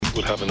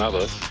would have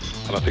another.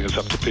 And I think it's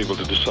up to people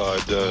to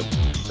decide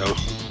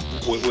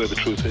where the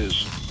truth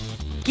is.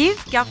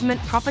 Give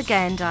government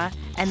propaganda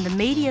and the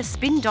media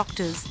spin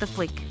doctors the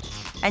flick.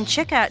 And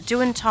check out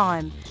Doin'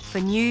 Time for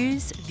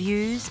news,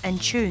 views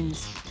and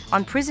tunes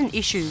on prison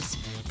issues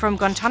from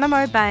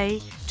Guantanamo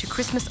Bay to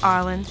Christmas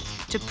Island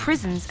to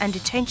prisons and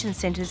detention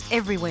centres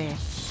everywhere.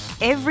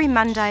 Every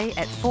Monday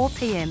at 4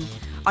 p.m.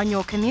 on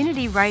your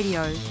community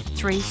radio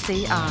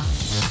 3CR.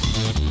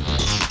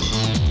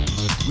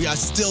 We are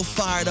still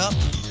fired up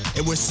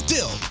and we're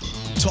still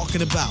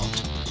talking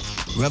about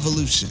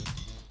revolution.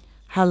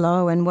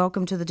 Hello and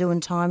welcome to the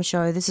Doin' Time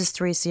show. This is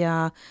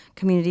 3CR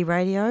Community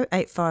Radio,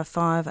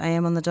 855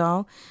 AM on the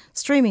dial,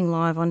 streaming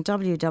live on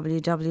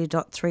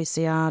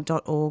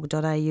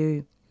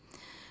www.3cr.org.au.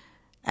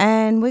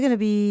 And we're going to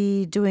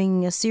be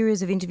doing a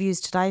series of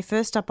interviews today.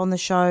 First up on the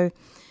show,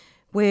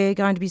 we're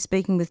going to be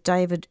speaking with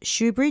David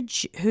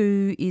Shoebridge,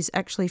 who is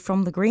actually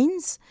from the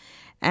Greens,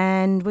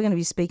 and we're going to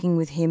be speaking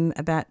with him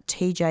about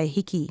TJ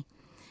Hickey.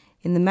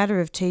 In the matter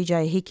of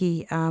TJ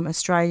Hickey,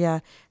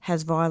 Australia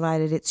has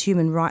violated its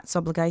human rights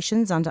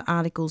obligations under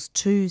Articles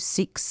 2,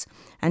 6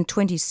 and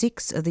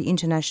 26 of the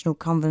International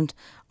Covenant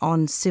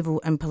on Civil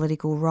and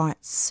Political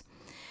Rights.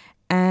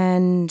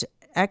 And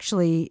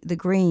actually the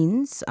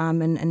Greens,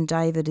 and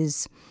David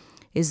is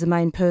the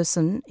main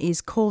person, is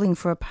calling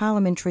for a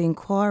parliamentary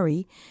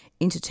inquiry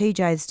into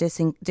TJ's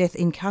death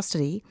in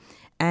custody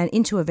and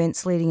into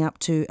events leading up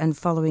to and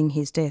following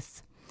his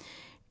death.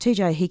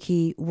 TJ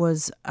Hickey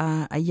was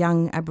a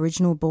young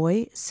Aboriginal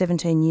boy,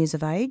 17 years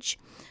of age,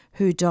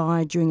 who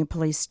died during a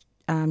police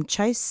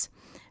chase,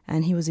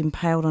 and he was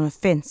impaled on a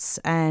fence.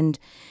 And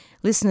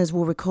listeners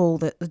will recall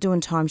that the Doin'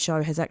 Time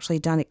show has actually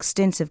done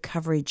extensive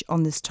coverage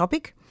on this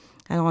topic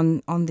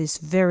and on this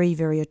very,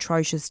 very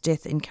atrocious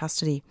death in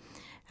custody.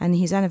 And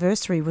his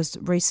anniversary was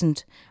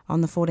recent, on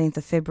the 14th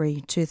of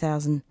February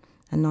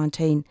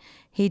 2019.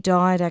 He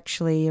died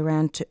actually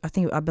around,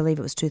 I believe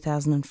it was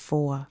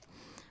 2004.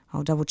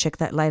 I'll double check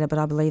that later, but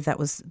I believe that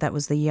was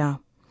the year.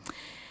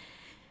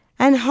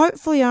 And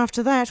hopefully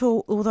after that,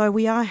 although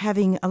we are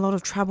having a lot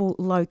of trouble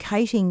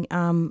locating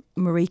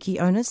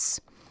Mariki Onus,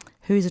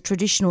 who is a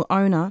traditional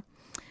owner,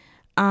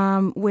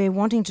 we're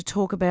wanting to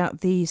talk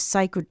about the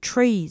sacred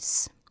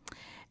trees.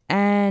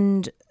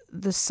 And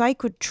the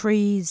sacred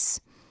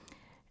trees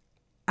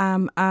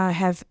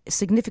have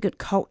significant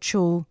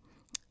cultural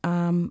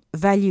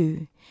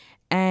value,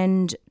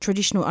 and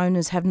traditional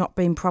owners have not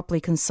been properly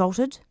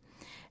consulted.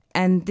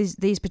 And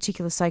these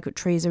particular sacred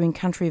trees are in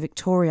country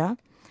Victoria,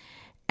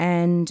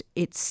 and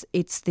it's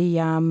the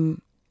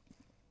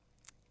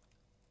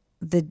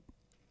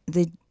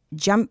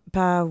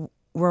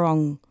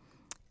Jumpawrong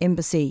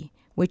Embassy,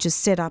 which is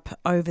set up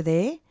over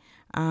there.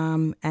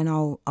 And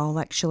I'll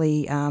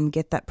actually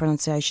get that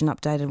pronunciation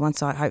updated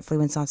once I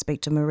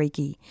speak to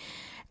Mariki.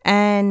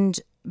 And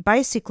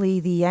basically,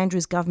 the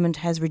Andrews government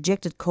has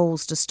rejected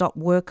calls to stop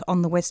work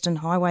on the Western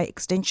Highway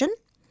extension.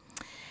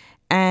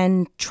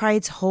 And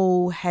Trades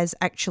Hall has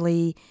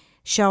actually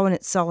shown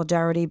its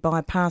solidarity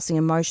by passing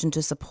a motion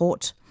to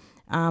support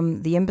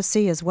the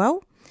embassy as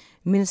well.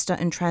 Minister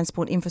in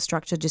Transport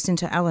Infrastructure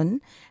Jacinta Allen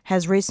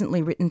has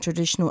recently written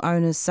traditional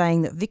owners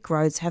saying that Vic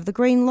Roads have the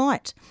green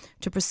light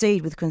to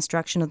proceed with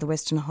construction of the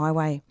Western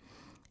Highway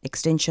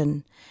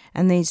extension.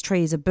 And these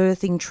trees are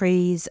birthing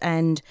trees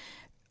and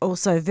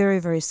also very,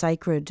 very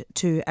sacred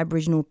to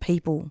Aboriginal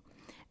people.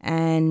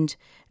 And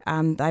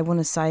they want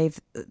to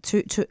save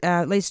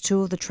at least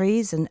two of the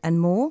trees and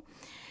more.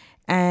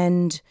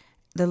 And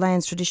the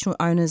land's traditional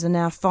owners are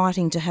now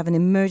fighting to have an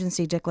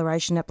emergency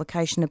declaration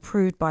application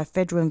approved by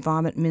Federal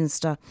Environment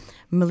Minister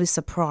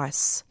Melissa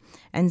Price.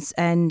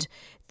 And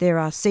there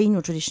are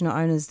senior traditional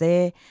owners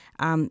there.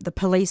 The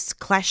police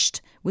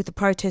clashed with the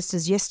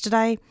protesters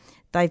yesterday.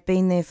 They've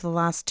been there for the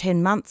last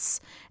 10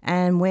 months,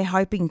 and we're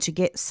hoping to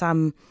get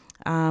some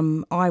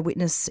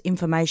eyewitness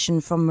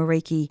information from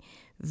Mariki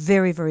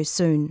very, very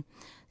soon.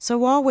 So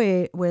while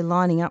we're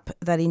lining up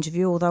that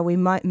interview, although we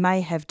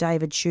may have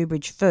David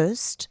Shoebridge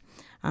first,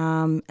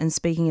 and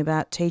speaking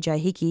about TJ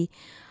Hickey,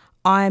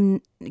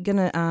 I'm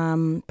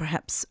gonna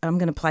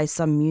play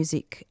some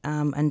music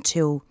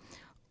until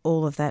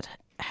all of that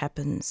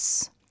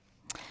happens.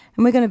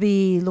 And we're going to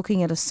be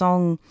looking at a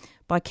song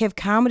by Kev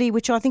Carmody,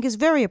 which I think is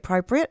very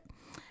appropriate.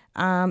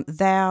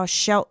 Thou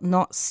Shalt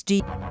Not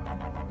Steal.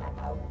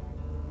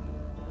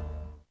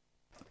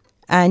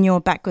 And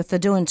you're back with the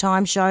Doin'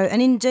 Time show,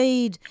 and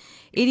indeed,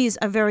 it is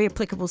a very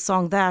applicable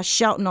song, Thou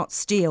Shalt Not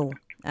Steal,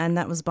 and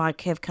that was by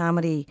Kev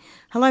Carmody.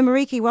 Hello,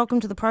 Mariki, welcome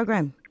to the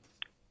program.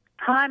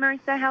 Hi,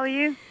 Marisa, how are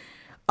you?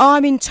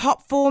 I'm in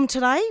top form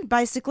today,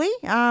 basically.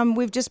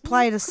 We've just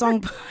played a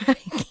song by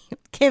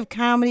Kev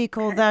Carmody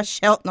called Thou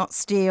Shalt Not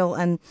Steal,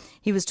 and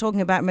he was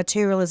talking about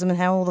materialism and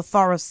how all the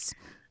forests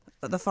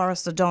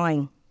are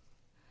dying.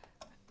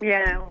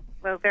 Yeah,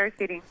 well, very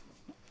fitting.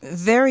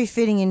 Very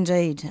fitting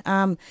indeed.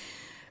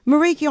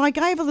 Mariki, I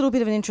gave a little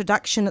bit of an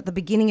introduction at the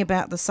beginning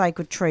about the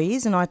sacred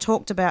trees, and I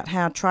talked about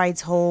how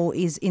Trades Hall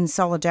is in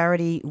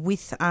solidarity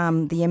with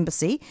the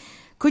embassy.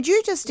 Could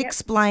you just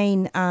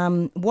explain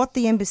what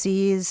the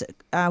embassy is,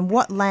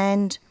 what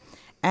land,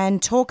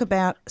 and talk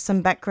about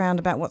some background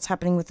about what's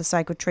happening with the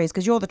sacred trees?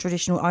 Because you're the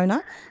traditional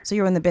owner, so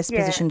you're in the best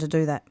position to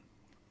do that.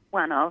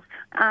 One of.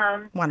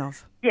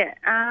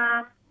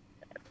 Yeah.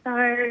 So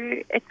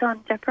it's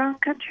on Djab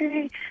Wurrung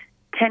country,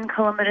 10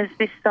 kilometres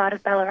this side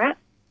of Ararat.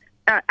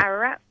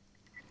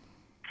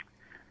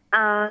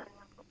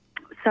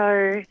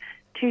 So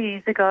 2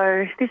 years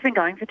ago, this has been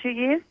going for 2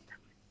 years.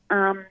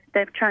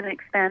 They're trying to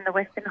expand the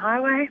Western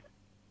Highway.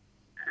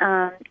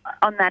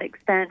 On that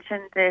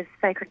expansion, there's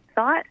sacred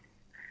sites.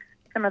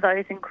 Some of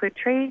those include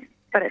trees,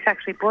 but it's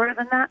actually broader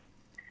than that.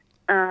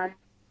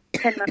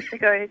 10 months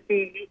ago,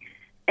 the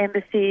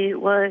embassy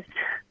was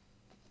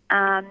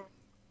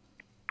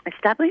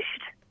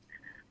established,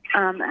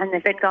 and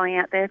they've been going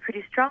out there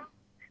pretty strong.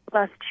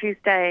 Last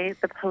Tuesday,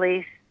 the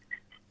police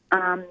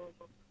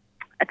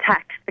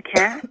attacked the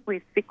camp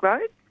with big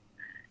roads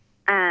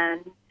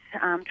and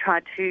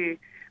tried to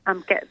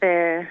get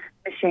their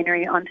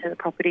machinery onto the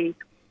property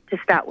to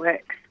start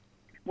works.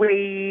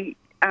 We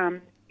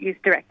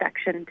used direct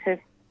action to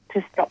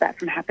stop that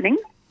from happening.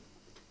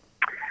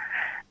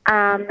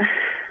 And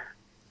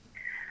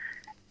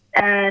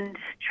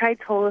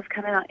Trades Hall has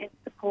come out in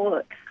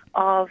support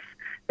of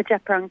the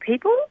Djab Wurrung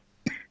people,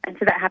 and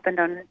so that happened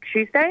on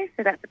Tuesday,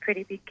 so that's a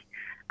pretty big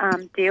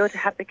deal to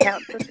have the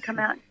council to come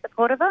out in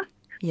support of us.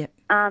 Yep.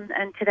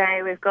 And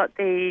today we've got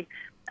there's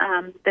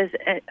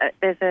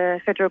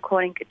a federal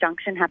court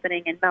injunction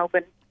happening in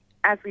Melbourne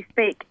as we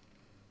speak.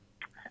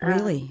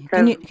 Really?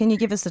 So, Can you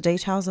give us the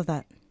details of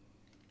that?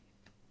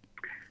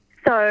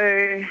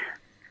 So,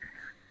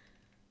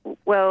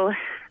 well,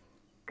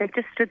 they've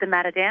just stood the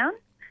matter down.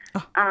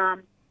 Oh.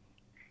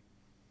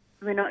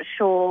 We're not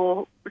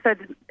sure. So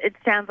it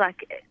sounds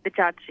like the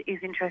judge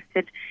is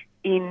interested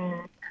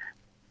in.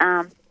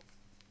 The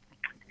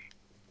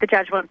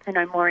judge wants to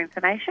know more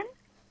information,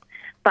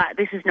 but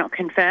this is not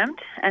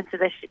confirmed, and so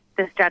this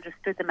judge has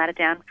stood the matter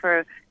down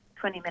for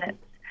 20 minutes.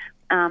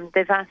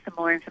 They've asked for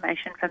more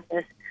information from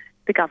the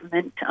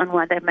government on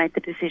why they've made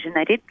the decision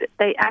they did. But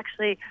they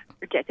actually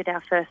rejected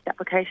our first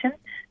application,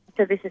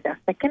 so this is our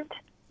second.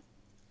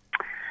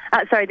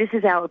 This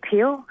is our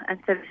appeal,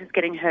 and so this is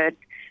getting heard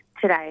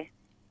today.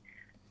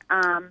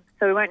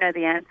 So we won't know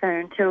the answer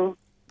until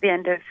the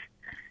end of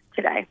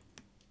today.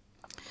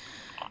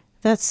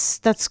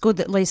 That's good,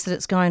 at least that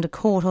it's going to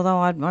court, although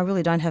I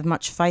really don't have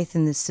much faith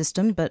in this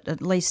system, but at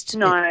least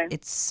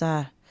it's...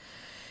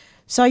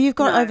 So you've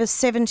got over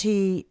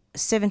 70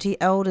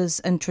 elders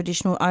and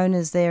traditional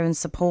owners there and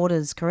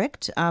supporters,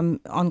 correct,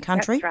 on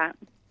country? That's right.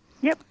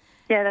 Yep.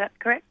 Yeah, that's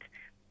correct.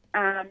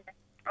 I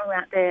was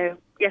out there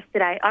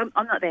yesterday. I'm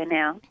not there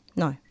now.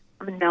 No.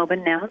 I'm in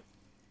Melbourne now.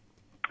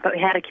 But we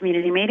had a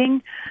community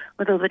meeting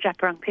with all the Djab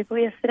Wurrung people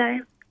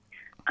yesterday,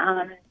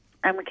 and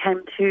we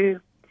came to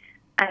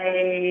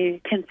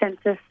a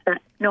consensus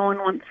that no one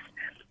wants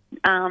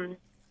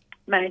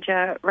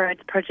major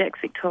roads projects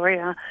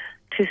Victoria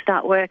to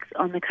start works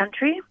on the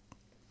country,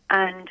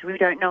 and we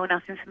don't know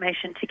enough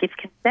information to give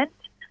consent.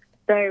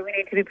 So we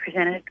need to be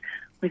presented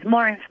with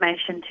more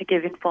information to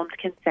give informed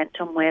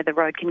consent on where the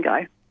road can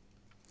go.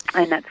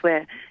 And that's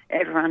where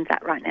everyone's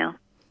at right now.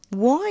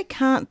 Why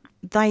can't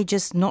they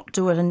just not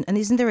do it? And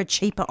isn't there a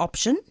cheaper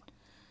option?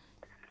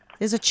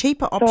 There's a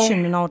cheaper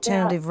option, an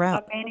alternative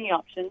route. There are many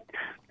options,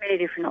 many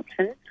different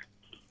options.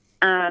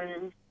 I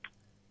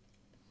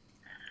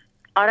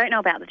don't know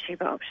about the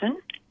cheaper option,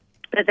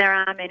 but there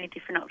are many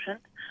different options.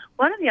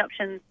 One of the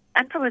options,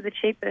 and probably the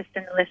cheapest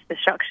and the less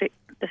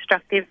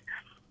destructive,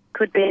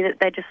 could be that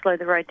they just slow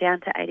the road down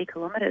to 80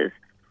 kilometres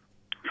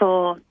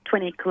for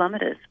 20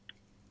 kilometres.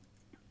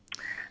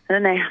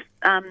 And then they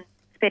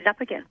speed it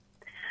up again.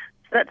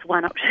 So that's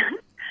one option.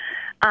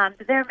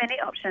 But there are many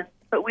options,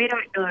 but we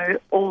don't know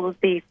all of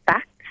the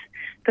facts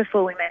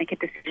before we make a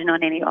decision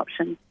on any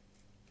option.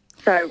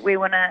 So we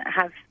want to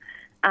have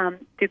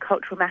do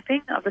cultural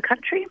mapping of the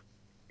country,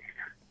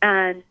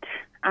 and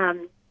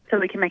so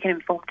we can make an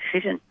informed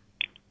decision.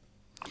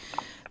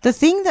 The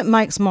thing that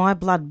makes my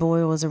blood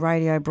boil as a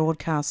radio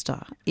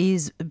broadcaster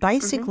is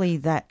basically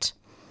that,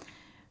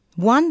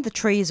 one, the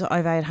trees are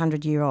over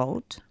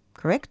 800-year-old,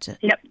 correct?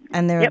 Yep.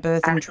 And there are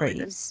birthing absolutely.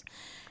 trees.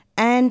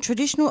 And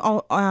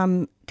traditional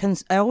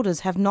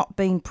elders have not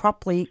been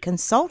properly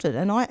consulted.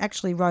 And I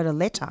actually wrote a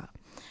letter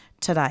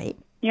today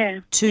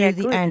to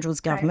the Andrews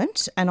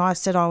government, and I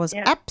said I was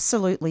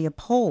absolutely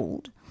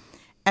appalled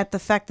at the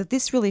fact that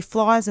this really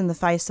flies in the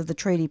face of the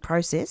treaty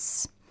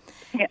process.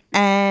 Yeah,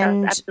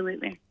 and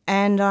absolutely.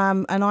 And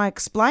I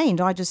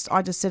explained. I just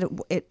said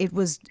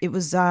it's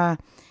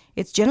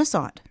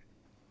genocide.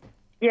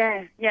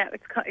 Yeah,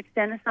 it's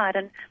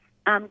genocide,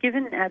 and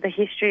given the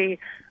history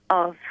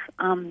of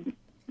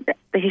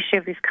the history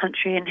of this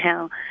country and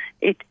how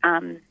it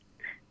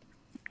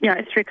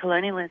through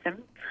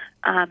colonialism,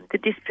 the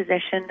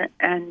dispossession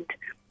and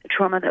the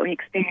trauma that we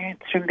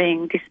experienced from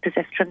being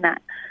dispossessed from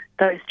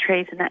those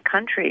trees in that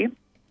country,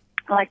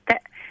 like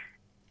that,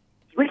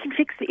 we can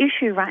fix the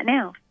issue right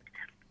now.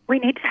 We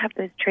need to have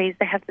those trees.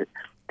 They have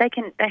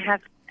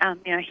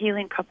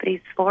healing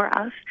properties for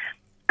us,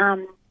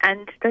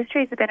 And those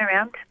trees have been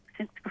around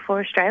since before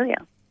Australia.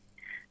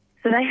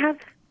 So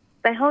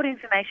they hold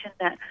information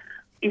that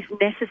is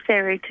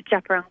necessary to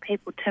Djab Wurrung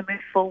people to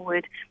move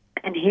forward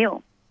and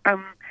heal.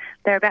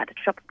 They're about to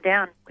chop them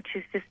down, which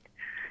is just,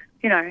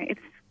 it's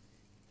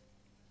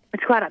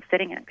quite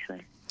upsetting,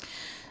 actually.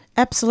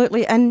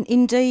 Absolutely, and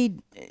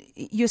indeed,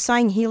 you're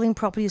saying healing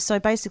properties. So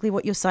basically,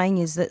 what you're saying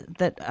is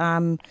that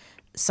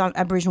some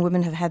Aboriginal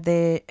women have had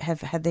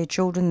their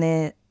children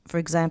there, for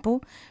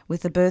example,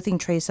 with the birthing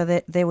tree. So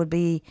that there would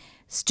be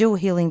still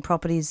healing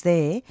properties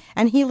there,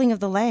 and healing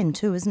of the land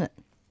too, isn't it?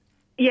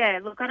 Yeah.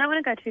 Look, I don't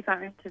want to go too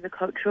far into the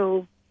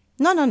cultural.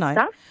 No.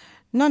 Stuff.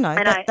 No,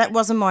 that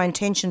wasn't my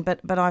intention, but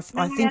I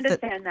think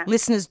that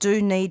listeners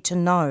do need to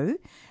know.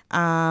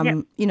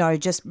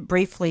 Just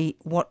briefly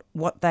what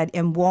that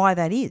and why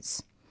that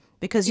is.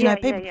 Because,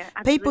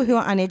 people who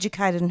are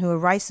uneducated and who are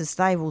racist,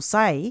 they will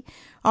say,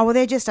 oh, well,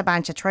 they're just a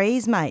bunch of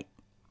trees, mate.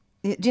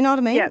 Do you know what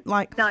I mean? Yeah.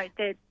 No,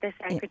 they're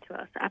sacred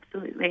to us,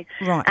 absolutely.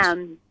 Right.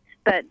 And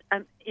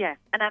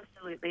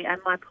absolutely.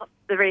 And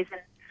the reason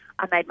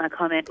I made my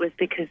comment was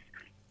because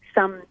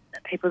some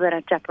people that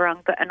are Djab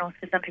Wurrung, and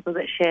also some people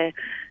that share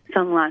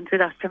songlines with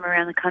us from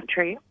around the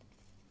country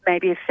may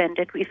be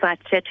offended if I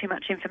share too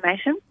much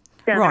information.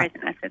 That's the only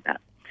reason I said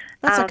that.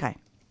 That's okay.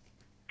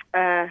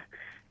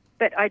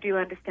 But I do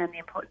understand the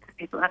importance of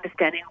people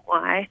understanding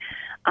why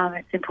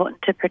it's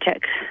important to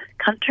protect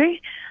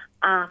country.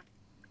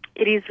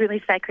 It is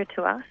really sacred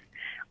to us.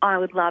 I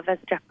would love, as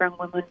a Djab Wurrung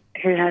woman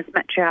who has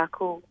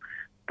matriarchal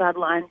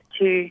bloodlines,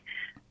 to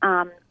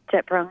Djab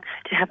Wurrung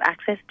to have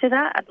access to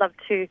that. I'd love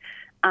to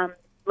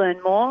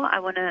learn more. I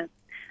want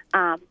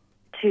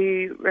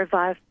to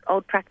revive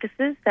old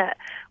practices that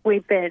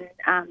that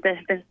have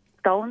been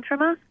stolen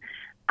from us.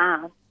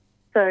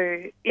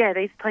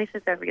 These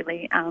places are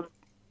really,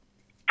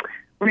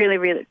 really,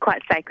 really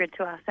quite sacred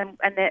to us, and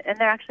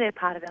they're actually a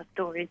part of our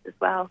stories as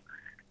well,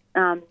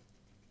 and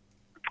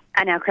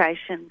our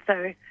creation.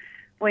 So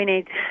we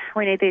need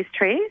these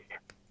trees,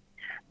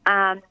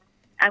 and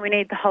we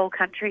need the whole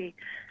country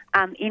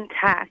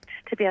intact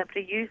to be able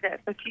to use it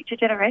for future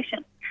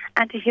generations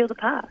and to heal the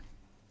past.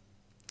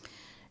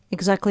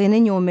 Exactly, and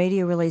in your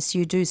media release,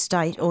 you do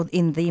state, or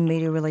in the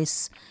media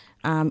release,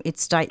 it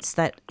states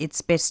that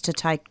it's best to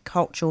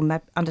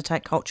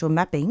undertake cultural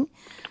mapping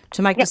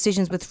to make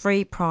decisions with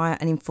free, prior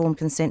and informed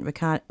consent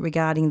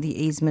regarding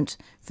the easement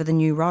for the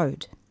new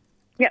road.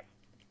 Yep.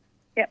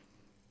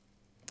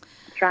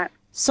 That's right.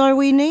 So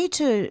we need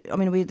to,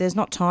 there's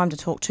not time to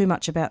talk too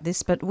much about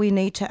this, but we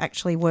need to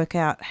actually work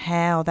out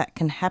how that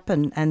can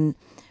happen and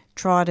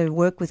try to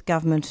work with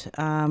government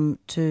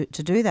to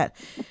do that.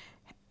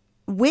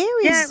 We're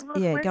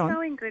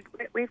going good.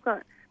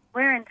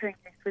 We're entering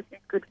this in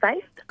good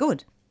faith.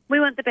 Good. We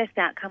want the best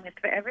outcome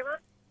for everyone.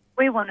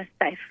 We want a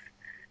safe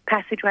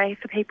passageway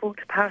for people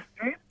to pass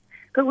through,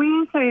 but we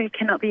also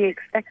cannot be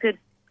expected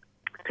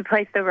to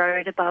place the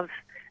road above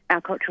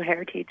our cultural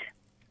heritage.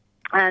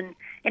 And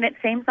it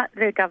seems like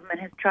the government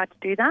has tried to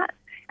do that,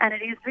 and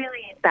it is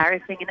really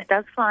embarrassing, and it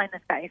does fly in the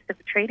face of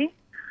the treaty,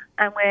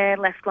 and we're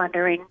left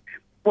wondering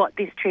what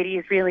this treaty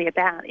is really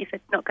about, if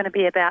it's not going to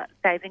be about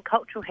saving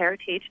cultural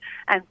heritage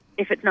and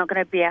if it's not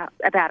going to be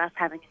about us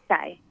having a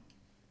say.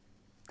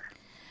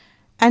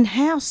 And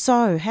how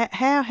so?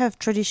 How have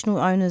traditional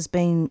owners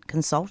been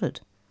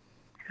consulted?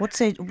 What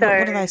are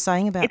they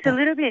saying about that? It's a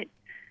little bit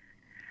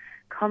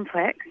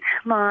complex.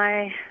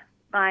 My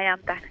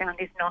background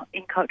is not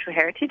in cultural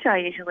heritage. I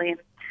usually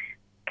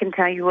can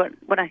tell you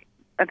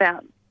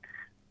about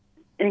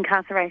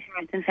incarceration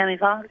rates and family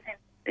violence in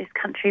this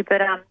country,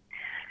 but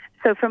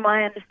so from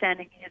my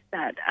understanding is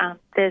that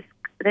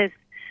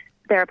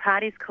there are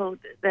parties called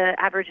the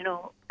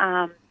Aboriginal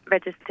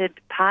registered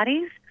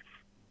parties,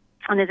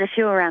 and there's a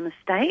few around the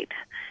state,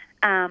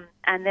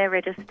 and they're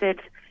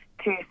registered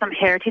to some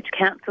heritage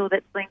council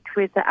that's linked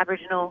with the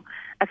Aboriginal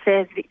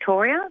Affairs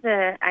Victoria,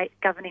 the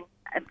governing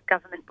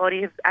government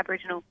body of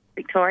Aboriginal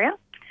Victoria,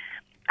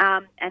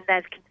 and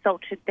they've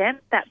consulted them,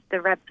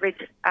 the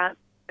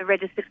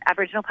registered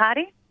Aboriginal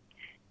party.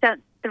 So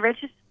the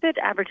registered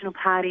Aboriginal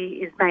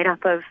party is made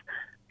up of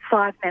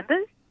 5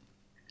 members.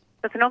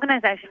 So it's an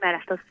organisation made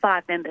up of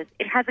 5 members.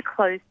 It has a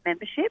closed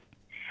membership,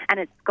 and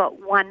it's got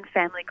one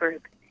family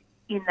group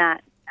in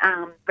that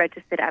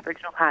registered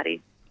Aboriginal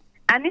party.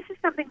 And this is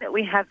something that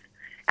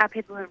our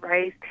people have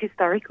raised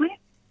historically.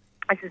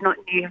 This is not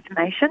new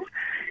information.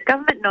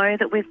 Government know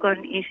that we've got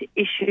an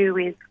issue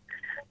with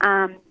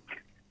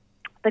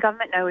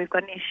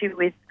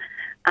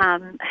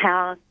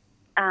how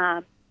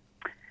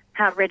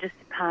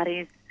registered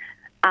parties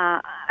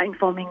are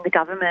informing the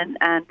government,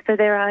 and so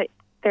there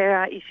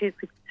are issues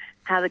with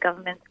how the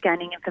government's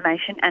gaining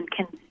information and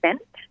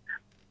consent.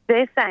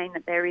 They're saying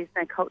that there is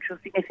no cultural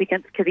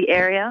significance to the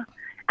area,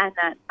 and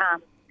that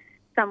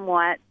some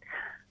white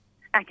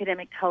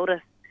academic told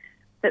us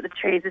that the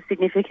trees are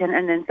significant,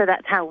 and then so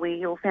that's how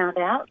we all found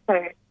out.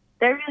 So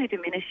they're really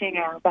diminishing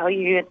our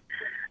value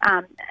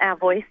and our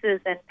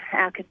voices and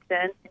our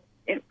concerns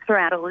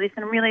throughout all of this,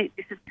 and really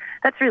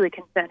that's really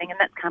concerning, and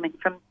that's coming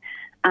from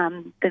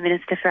the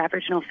Minister for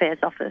Aboriginal Affairs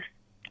office.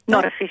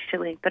 Not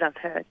officially, but I've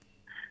heard.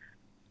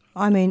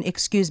 I mean,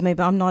 excuse me,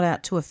 but I'm not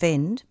out to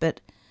offend,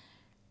 but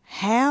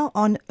how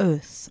on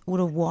earth would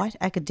a white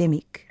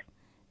academic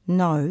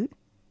know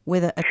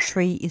whether a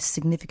tree is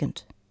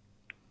significant?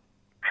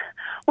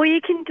 Well,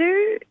 you can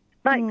do,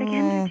 they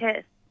can do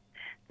tests.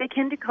 They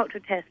can do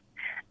cultural tests,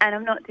 and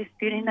I'm not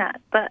disputing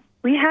that. But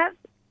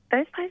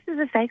those places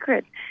are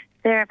sacred.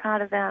 They're a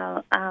part of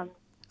our...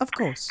 of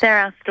course. They're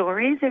our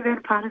stories. They're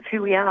a part of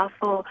who we are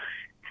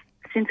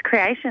since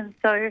creation.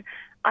 So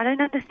I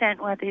don't understand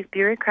why these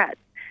bureaucrats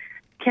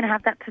can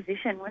have that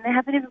position when they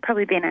haven't even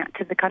probably been out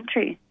to the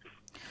country.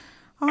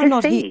 I'm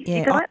not see. here. Yeah,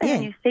 you go out there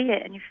and you see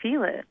it and you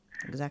feel it.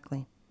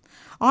 Exactly.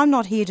 I'm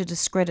not here to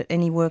discredit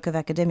any work of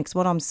academics.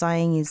 What I'm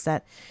saying is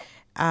that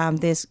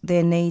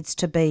there needs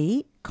to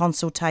be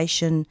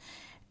consultation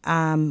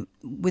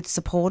with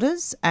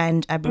supporters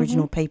and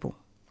Aboriginal people.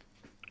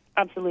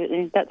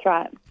 Absolutely, that's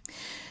right.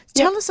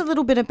 Tell us a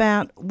little bit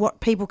about what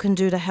people can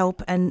do to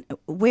help, and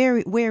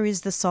where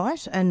is the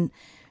site, and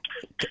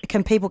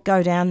can people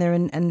go down there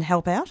and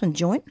help out and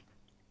join?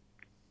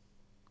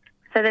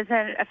 So there's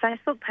a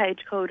Facebook page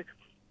called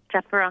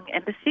Djab Wurrung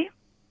Embassy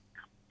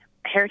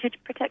Heritage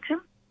Protection.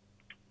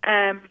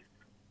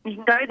 You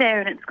can go there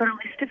and it's got a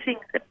list of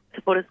things that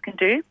supporters can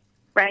do,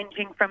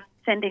 ranging from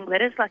sending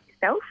letters like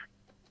yourself,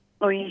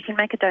 or you can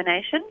make a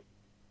donation,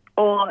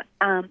 or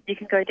you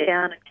can go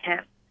down and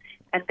camp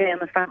and be on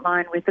the front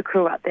line with the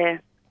crew up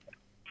there.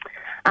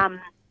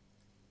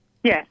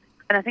 Yeah,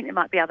 and I think there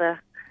might be other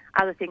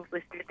things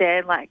listed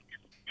there, like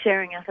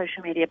sharing our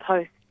social media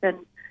posts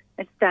and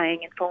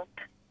staying informed.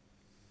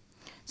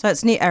 So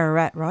it's near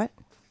Ararat, right?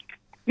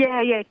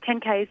 Yeah, 10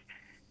 k's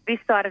this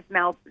side of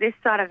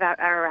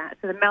Ararat.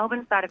 So the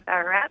Melbourne side of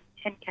Ararat,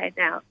 10 k's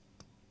out.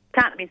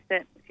 Can't miss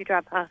it. If you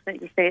drive past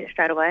it, you see it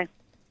straight away.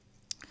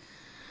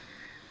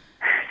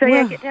 So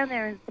get down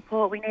there and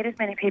support. We need as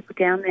many people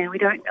down there. We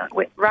don't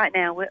know right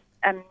now.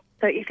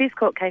 So if this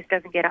court case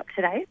doesn't get up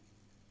today,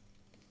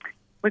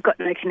 we've got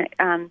no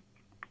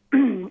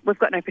we've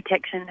got no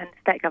protection, and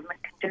the state government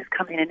can just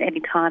come in at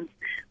any time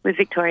with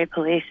Victoria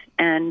Police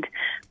and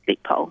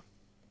VicPol.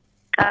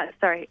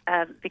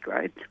 Vic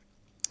Roads.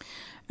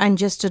 And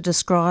just to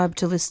describe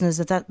to listeners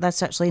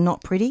that's actually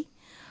not pretty.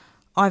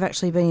 I've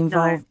actually been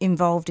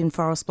involved in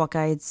forest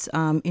blockades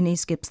in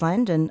East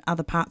Gippsland and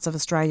other parts of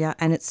Australia,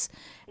 and it's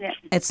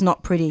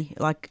not pretty.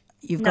 Like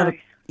you've got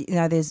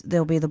to,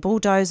 there'll be the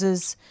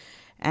bulldozers,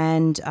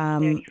 and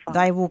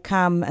they will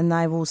come and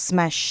they will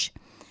smash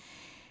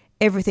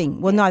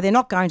everything. Well, no, they're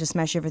not going to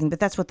smash everything, but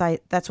that's what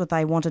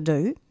they want to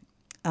do.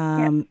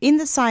 In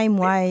the same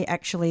way,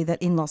 actually,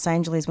 that in Los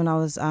Angeles, when I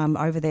was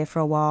over there for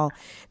a while,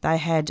 they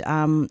had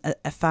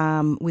a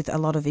farm with a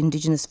lot of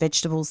indigenous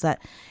vegetables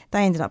that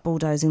they ended up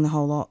bulldozing the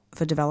whole lot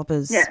for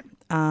developers. Yeah.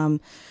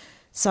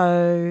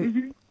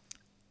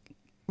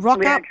 Rock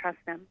we up don't trust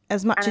them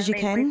as much as you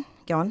can.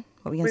 Go on.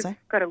 What were you going to say?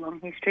 We've got a long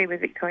history with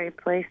Victoria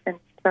Police, and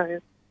so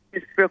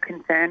there's real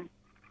concern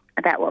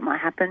about what might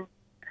happen.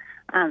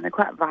 They're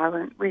quite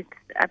violent with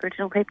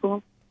Aboriginal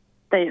people.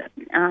 But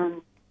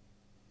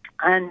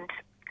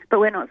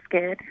we're not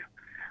scared.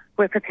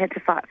 We're prepared to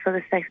fight for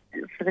the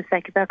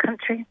sake of our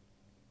country,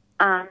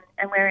 and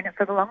we're in it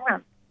for the long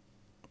run.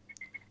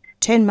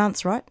 10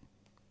 months, right?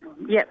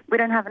 Yep, we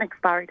don't have an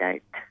expiry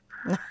date.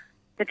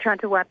 They're trying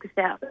to wipe us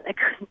out, but they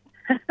couldn't.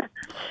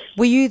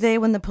 Were you there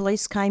when the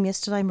police came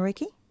yesterday,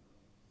 Mariki?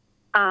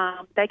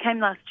 They came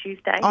last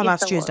Tuesday. Oh,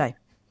 last Tuesday.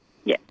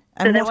 Yeah.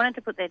 And so they wanted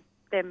to put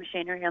their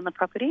machinery on the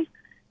property,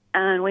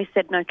 and we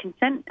said no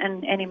consent,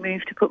 and any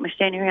move to put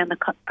machinery on the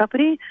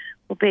property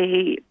will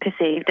be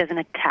perceived as an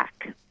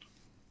attack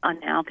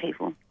on our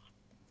people.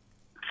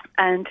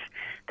 And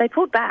they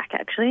pulled back,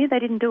 actually. They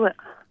didn't do it.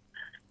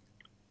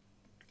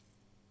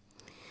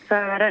 So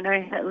I don't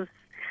know.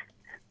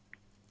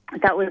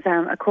 That was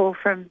a call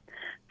from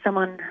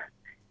someone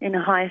in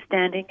a higher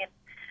standing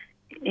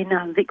in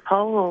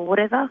VicPol or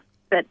whatever,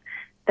 but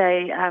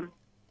they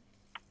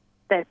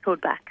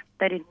pulled back.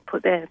 They didn't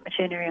put their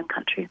machinery on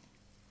country.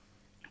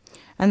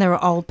 And there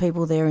are old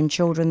people there and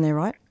children there,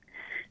 right?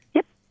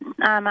 Yep.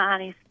 My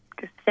auntie's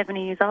just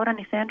 70 years old,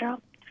 Auntie Sandra.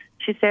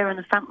 She's there on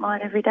the front line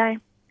every day.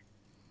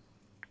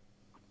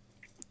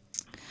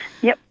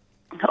 Yep.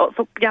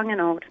 For young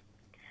and old.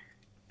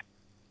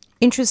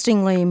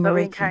 Interestingly, Mariki... But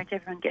we encourage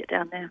everyone to get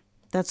down there.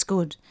 That's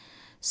good.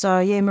 So,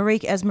 yeah,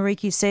 Mariki, as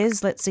Mariki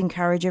says, let's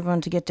encourage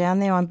everyone to get down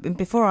there.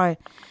 Before I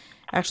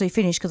actually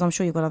finish, because I'm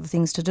sure you've got other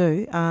things to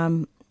do,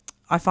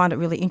 I find it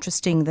really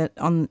interesting that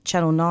on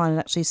Channel 9 it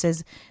actually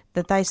says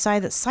that they say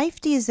that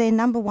safety is their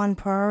number one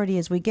priority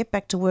as we get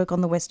back to work on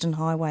the Western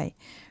Highway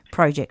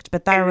project,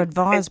 but they are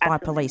advised by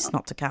police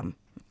not to come.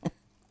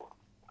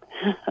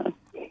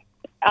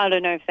 I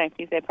don't know if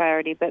safety is their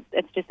priority, but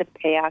it's just a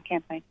PR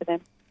campaign for them.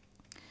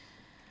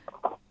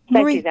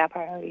 Safety is our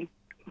priority.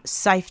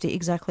 Safety,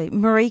 exactly.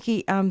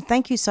 Mariki,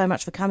 thank you so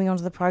much for coming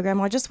onto the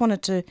program. I just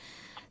wanted to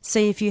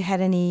see if you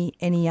had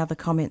any other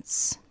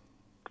comments.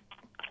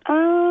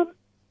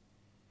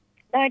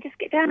 No, just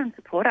get down and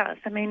support us.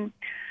 I mean,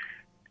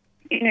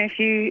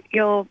 if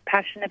you're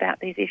passionate about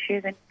these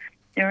issues and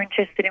are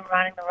interested in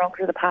righting the wrongs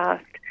of the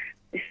past,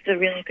 this is a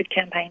really good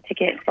campaign to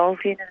get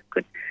involved in and a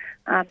good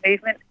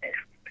movement to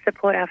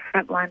support our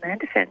frontline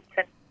land defence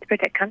and to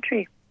protect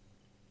country.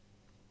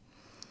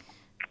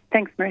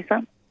 Thanks,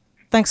 Marissa.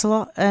 Thanks a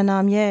lot. And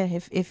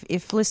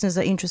if listeners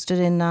are interested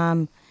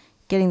in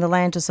getting the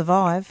land to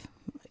survive,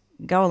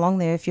 go along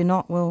there. If you're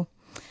not, well,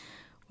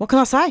 what can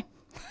I say?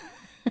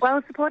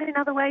 Well, support it in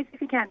other ways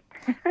if you can.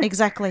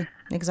 Exactly.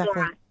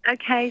 Right.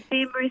 Okay, see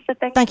you,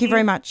 Marissa. Thank you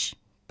very much.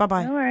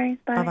 Bye-bye. No worries.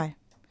 Bye. Bye-bye.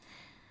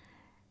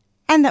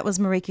 And that was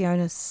Mariki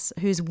Onus,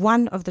 who's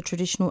one of the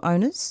traditional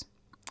owners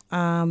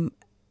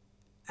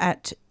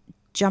at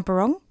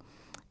Jumperong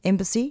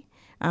Embassy,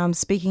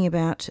 speaking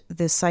about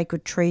the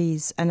sacred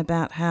trees and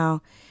about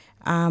how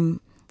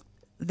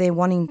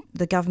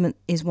the government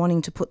is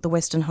wanting to put the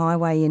Western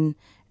Highway in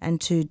and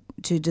to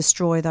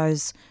destroy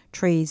those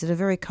trees that are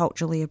very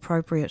culturally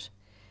appropriate,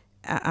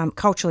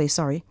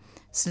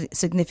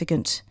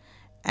 significant,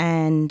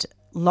 and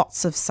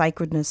lots of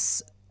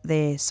sacredness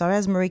there. So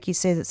as Mariki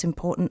says, it's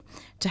important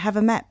to have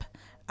a map,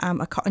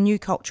 a new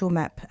cultural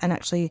map, and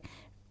actually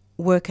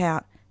work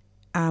out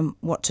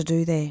what to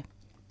do there.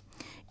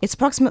 It's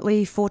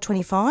approximately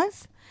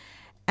 4:25,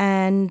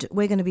 and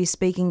we're going to be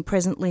speaking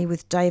presently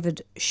with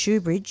David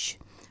Shoebridge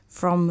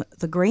from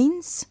the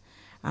Greens,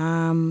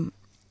 and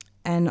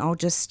I'll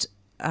just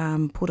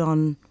put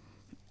on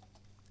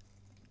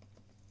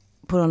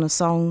a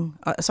song.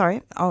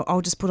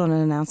 I'll just put on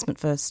an announcement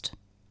first.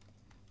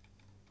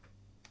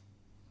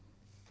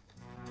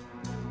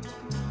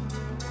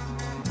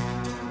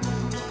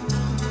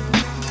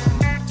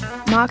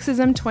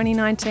 Marxism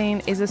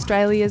 2019 is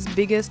Australia's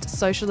biggest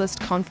socialist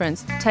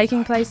conference,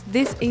 taking place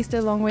this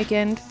Easter long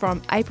weekend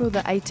from April the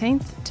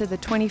 18th to the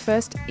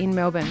 21st in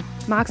Melbourne.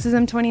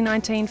 Marxism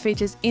 2019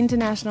 features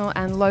international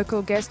and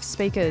local guest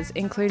speakers,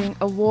 including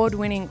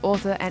award-winning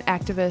author and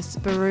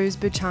activist Behrouz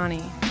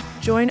Boochani.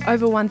 Join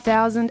over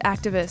 1,000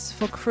 activists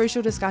for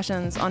crucial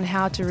discussions on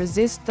how to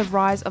resist the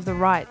rise of the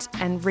right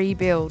and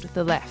rebuild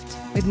the left.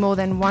 With more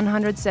than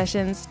 100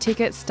 sessions,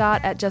 tickets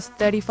start at just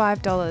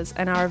 $35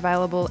 and are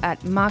available at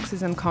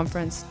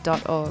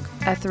marxismconference.org,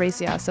 a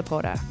 3CR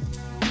supporter.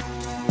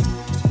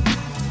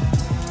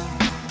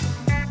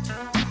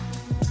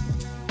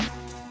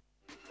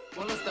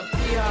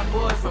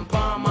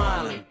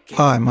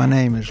 Hi, my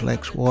name is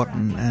Lex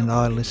Wharton and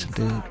I listen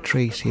to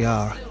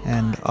 3CR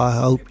and I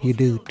hope you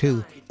do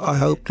too. I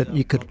hope that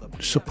you could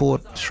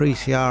support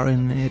 3CR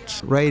in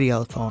its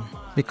radiothon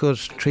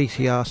because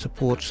 3CR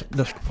supports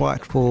the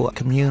fight for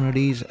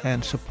communities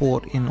and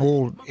support in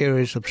all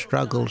areas of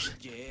struggles.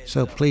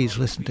 So please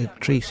listen to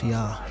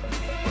 3CR.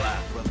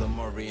 Black brother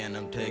Murray and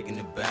I'm taking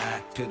it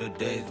back to the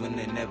days when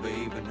they never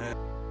even heard.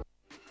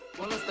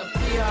 Well, it's the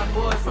PR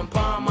boy from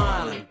Palm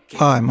Island.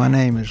 Hi, my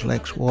name is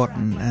Lex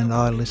Wharton and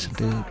I listen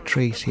to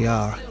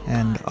 3CR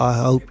and I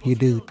hope you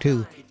do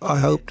too. I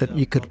hope that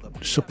you could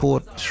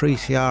support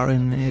 3CR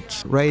in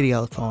its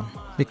radiothon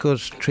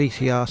because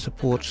 3CR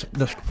supports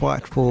the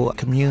fight for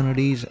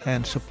communities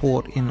and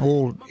support in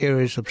all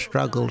areas of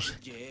struggles.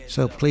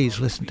 So please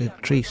listen to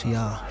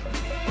 3CR.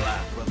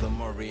 Black brother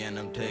Murray and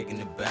I'm taking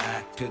it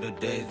back to the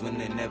days when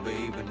they never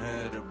even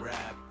heard of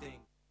rap.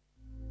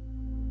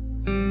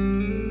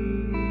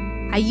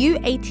 Are you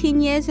 18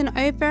 years and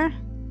over?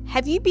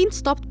 Have you been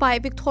stopped by a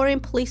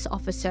Victorian police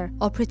officer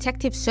or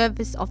protective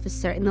service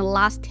officer in the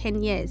last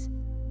 10 years?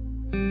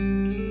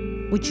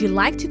 Would you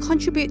like to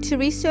contribute to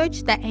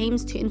research that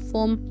aims to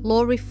inform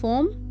law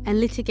reform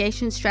and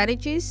litigation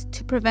strategies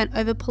to prevent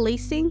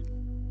over-policing?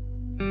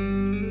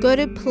 Go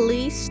to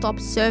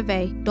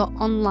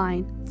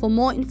policestopsurvey.online for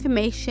more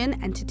information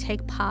and to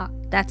take part.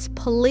 That's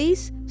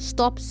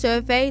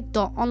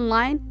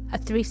policestopsurvey.online, a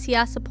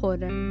 3CR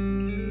supporter.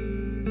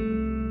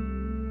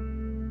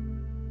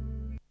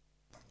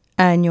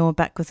 And you're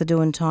back with the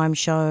Doing Time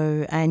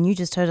show, and you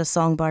just heard a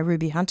song by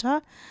Ruby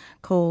Hunter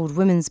called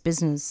Women's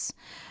Business.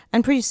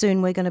 And pretty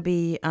soon we're going to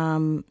be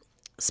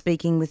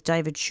speaking with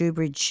David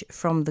Shoebridge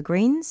from the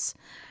Greens,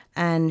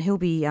 and he'll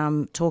be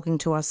talking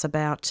to us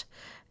about...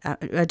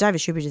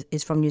 David Shoebridge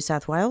is from New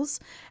South Wales,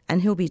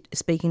 and he'll be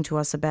speaking to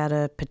us about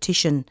a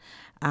petition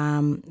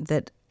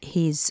that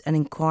an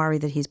inquiry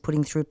that he's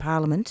putting through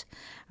Parliament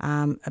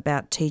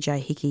about TJ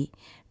Hickey.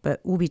 But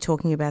we'll be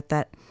talking about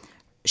that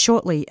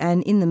shortly,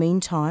 and in the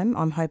meantime,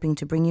 I'm hoping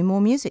to bring you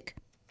more music.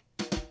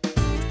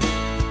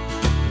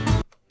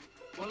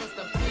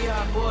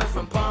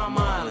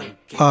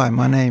 Hi,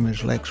 my name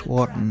is Lex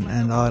Wharton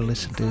and I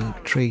listen to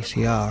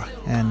 3CR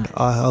and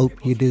I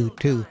hope you do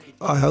too.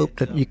 I hope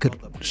that you could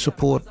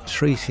support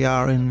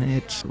 3CR in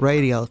its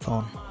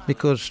radiothon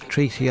because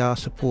 3CR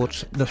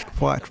supports the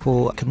fight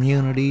for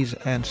communities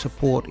and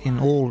support in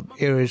all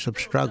areas of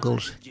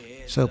struggles.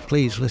 So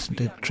please listen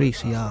to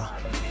 3CR.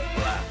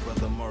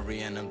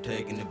 And I'm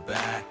taking it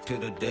back to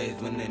the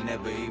days when they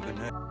never even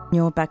heard.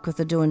 You're back with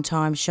the Doing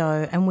Time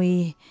show, and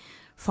we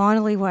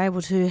finally were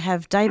able to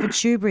have David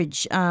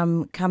Shoebridge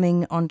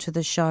coming onto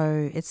the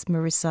show. It's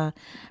Marissa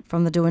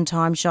from the Doing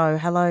Time show.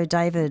 Hello,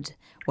 David.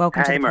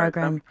 Welcome to the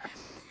program.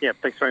 Yeah,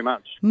 thanks very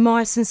much.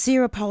 My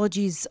sincere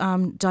apologies,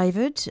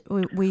 David.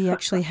 We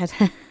actually had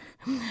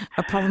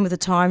a problem with the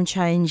time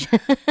change.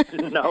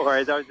 No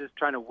worries. I was just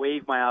trying to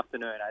weave my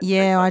afternoon.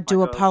 I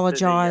do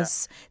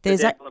apologise.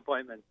 There's a dental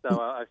appointment, so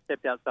I've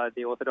stepped outside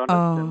the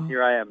orthodontist, and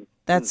here I am.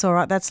 That's all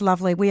right. That's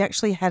lovely. We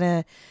actually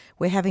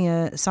we're having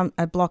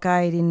a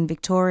blockade in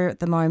Victoria at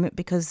the moment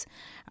because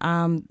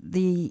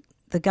the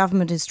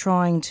government is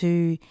trying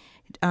to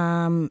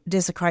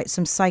desecrate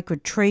some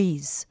sacred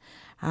trees.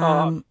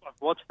 I've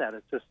watched that.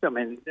 It's just,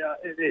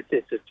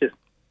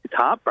 it's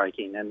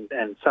heartbreaking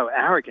and so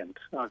arrogant.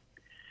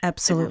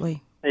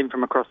 Absolutely. Even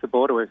from across the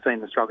border, we've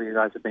seen the struggle you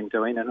guys have been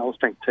doing, and all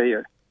strength to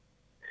you.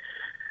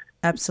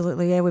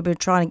 Absolutely, yeah. We've been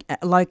trying to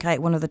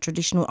locate one of the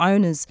traditional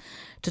owners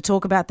to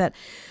talk about that.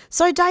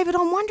 So, David,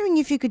 I'm wondering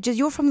if you could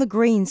you're from the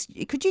Greens,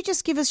 could you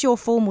just give us your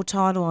formal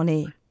title on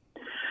air?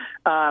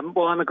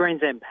 Well, I'm a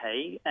Greens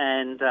MP,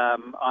 and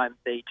I'm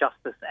the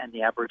Justice and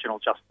the Aboriginal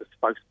Justice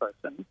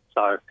spokesperson.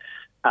 So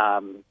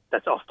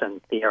that's often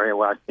the area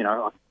where,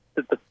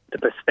 the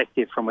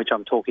perspective from which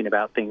I'm talking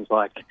about things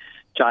like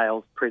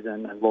jails,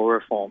 prison and law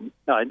reform.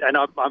 I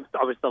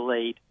was the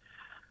lead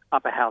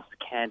upper house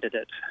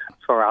candidate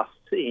for us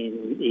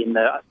in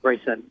the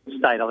recent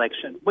state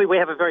election. We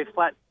have a very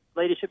flat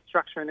leadership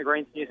structure in the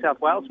Greens in New South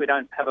Wales. We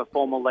don't have a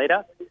formal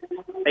leader.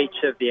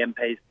 Each of the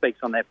MPs speaks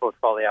on their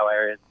portfolio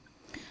areas.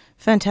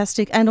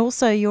 Fantastic. And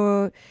also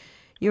you're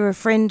a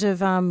friend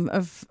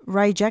of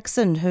Ray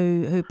Jackson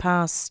who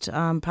passed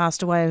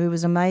away, who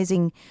was an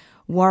amazing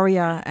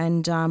warrior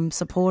and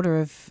supporter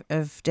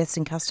of deaths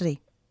in custody.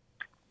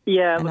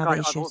 Yeah, and look,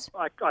 other issues.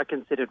 I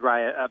considered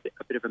Ray a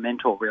bit of a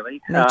mentor,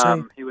 really. Me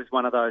too. He was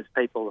one of those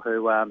people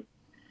who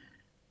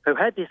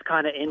had this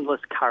kind of endless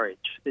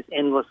courage, this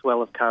endless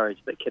well of courage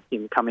that kept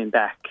him coming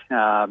back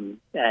and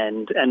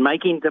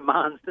making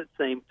demands that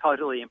seem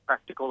totally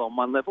impractical on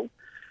one level,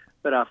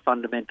 but are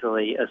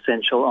fundamentally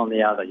essential on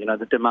the other.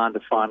 The demand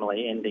of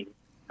finally ending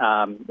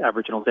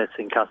Aboriginal deaths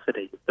in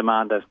custody, the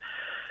demand of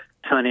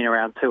turning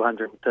around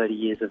 230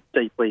 years of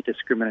deeply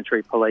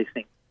discriminatory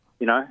policing.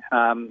 He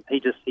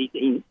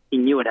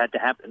knew it had to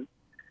happen,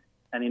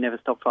 and he never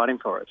stopped fighting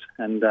for it.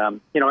 And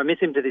I miss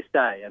him to this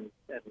day. And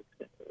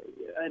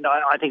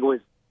I think it was,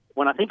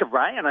 when I think of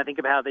Ray, and I think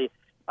of how the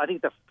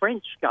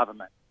French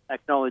government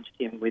acknowledged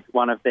him with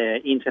one of their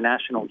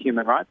international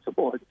human rights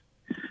awards.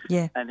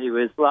 Yeah. And he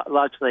was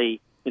largely,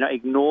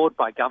 ignored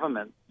by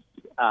governments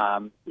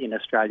in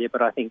Australia,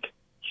 but I think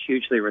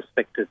hugely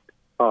respected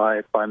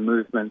by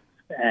movements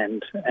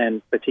and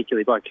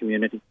particularly by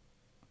community.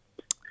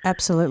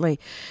 Absolutely.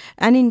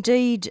 And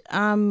indeed,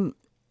 we're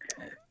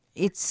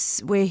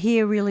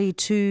here really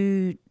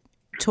to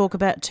talk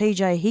about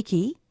TJ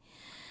Hickey.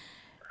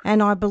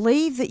 And I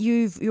believe that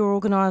you're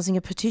organising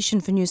a petition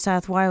for New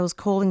South Wales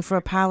calling for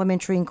a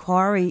parliamentary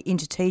inquiry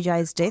into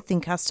TJ's death in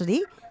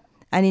custody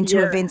and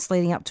into events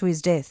leading up to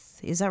his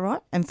death. Is that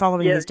right? And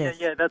following his death?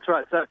 Yeah, that's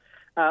right. So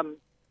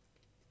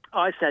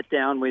I sat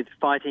down with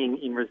Fighting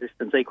in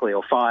Resistance Equally,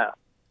 or FIRE,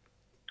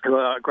 who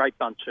are a great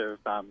bunch of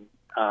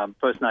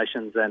First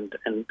Nations and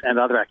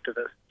other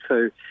activists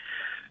who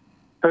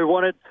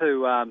wanted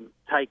to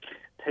take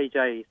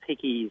TJ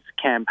Hickey's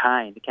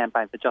campaign, the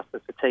Campaign for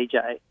Justice for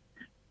TJ,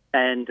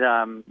 and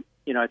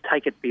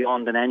take it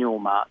beyond an annual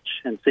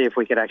march and see if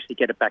we could actually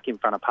get it back in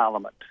front of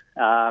Parliament.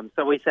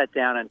 So we sat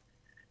down and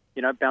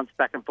bounced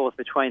back and forth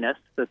between us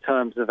the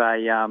terms of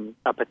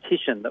a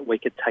petition that we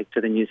could take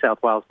to the New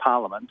South Wales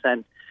Parliament.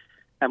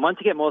 And once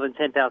you get more than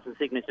 10,000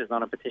 signatures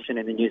on a petition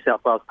in the New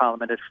South Wales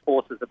Parliament, it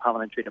forces a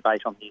parliamentary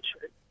debate on the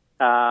issue.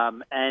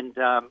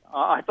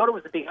 I thought it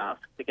was a big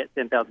ask to get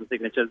 10,000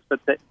 signatures for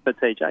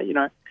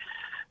TJ,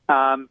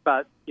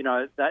 but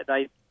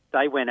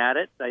they went at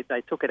it.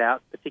 They took it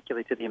out,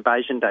 particularly to the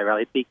Invasion Day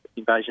rally, big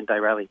Invasion Day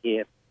rally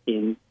here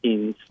in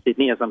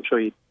Sydney, as I'm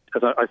sure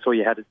I saw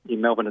you had it in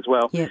Melbourne as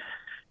well. Yeah.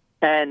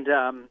 And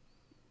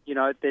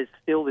there's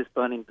still this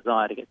burning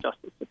desire to get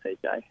justice for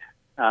TJ.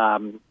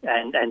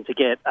 And to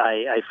get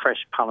a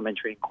fresh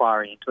parliamentary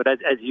inquiry into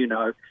it. As you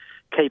know,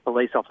 key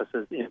police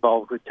officers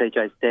involved with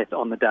TJ's death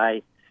on the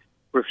day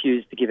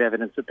refused to give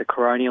evidence at the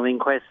coronial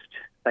inquest.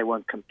 They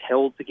weren't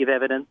compelled to give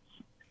evidence.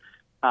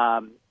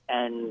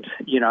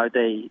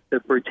 The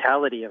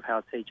brutality of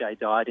how TJ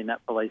died in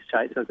that police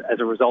chase as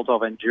a result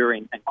of and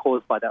during and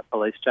caused by that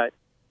police chase,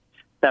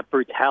 that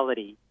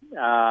brutality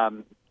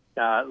led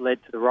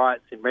to the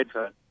riots in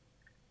Redfern.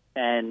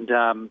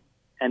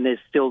 And there's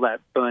still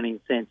that burning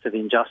sense of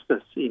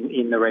injustice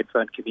in the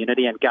Redfern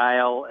community. And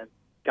Gail is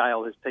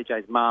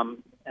TJ's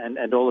mum,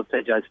 and all of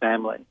TJ's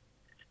family.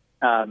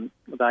 They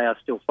are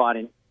still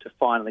fighting to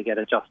finally get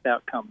a just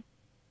outcome.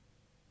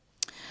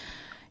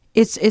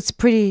 It's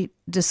pretty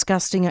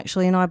disgusting,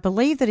 actually. And I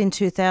believe that in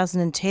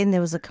 2010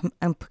 there was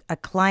a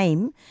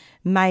claim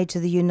made to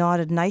the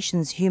United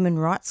Nations Human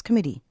Rights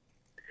Committee.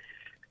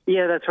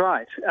 Yeah, that's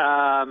right.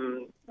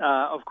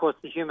 Of course,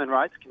 the Human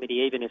Rights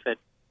Committee, even if it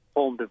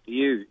formed a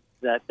view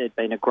that there'd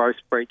been a gross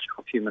breach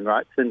of human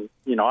rights, and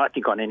I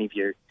think on any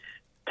view,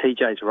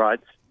 TJ's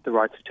rights the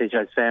rights of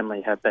TJ's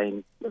family have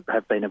been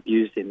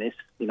abused in this.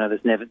 You know,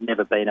 there's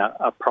never been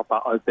a proper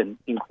open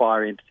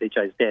inquiry into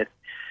TJ's death.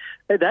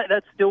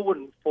 That still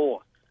wouldn't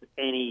force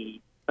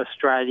any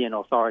Australian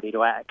authority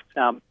to act.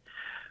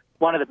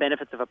 One of the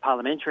benefits of a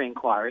parliamentary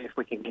inquiry, if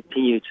we can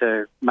continue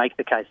to make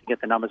the case and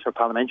get the numbers for a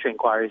parliamentary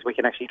inquiry, is we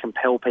can actually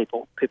compel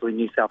people in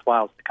New South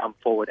Wales to come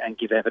forward and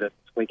give evidence.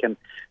 We can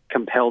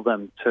compel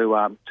them to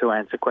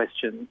answer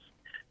questions.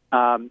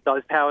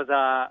 Those powers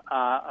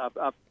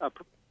are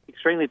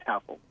extremely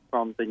powerful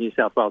from the New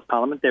South Wales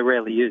Parliament. They're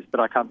rarely used, but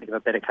I can't think of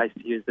a better case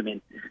to use them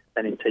in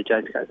than in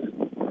TJ's case.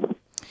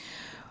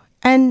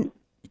 And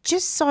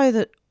just so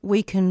that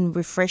we can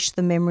refresh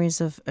the memories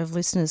of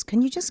listeners,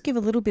 can you just give a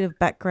little bit of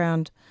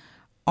background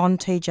on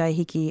TJ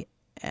Hickey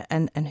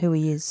and who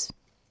he is?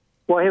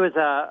 Well, he was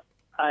a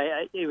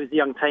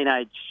young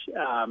teenage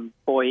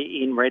boy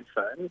in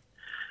Redfern.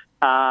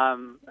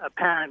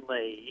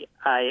 Apparently,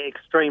 a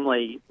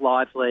extremely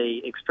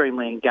lively,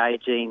 extremely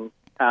engaging,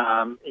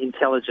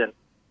 intelligent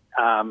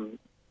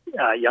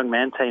young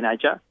man,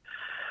 teenager,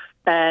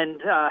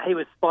 and he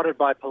was spotted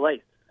by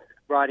police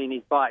riding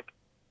his bike,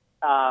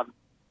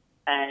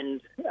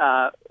 and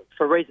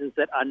for reasons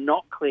that are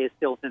not clear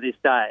still to this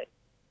day,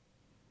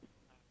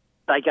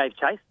 they gave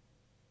chase.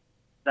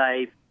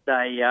 They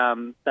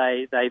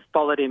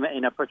followed him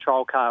in a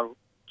patrol car,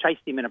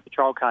 chased him in a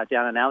patrol car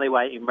down an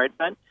alleyway in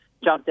Redfern,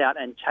 jumped out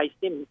and chased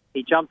him.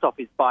 He jumped off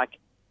his bike,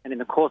 and in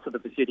the course of the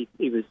pursuit,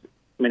 it was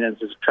a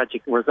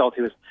tragic result.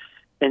 He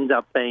ended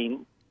up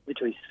being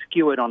literally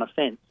skewered on a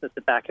fence at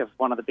the back of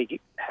one of the big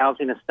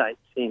housing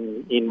estates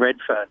in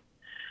Redfern.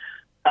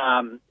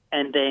 And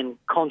then,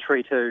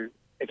 contrary to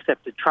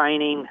accepted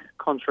training,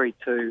 contrary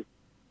to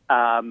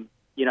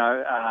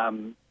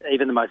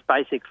even the most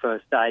basic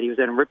first aid, he was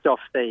then ripped off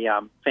the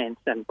fence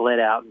and bled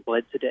out and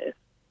bled to death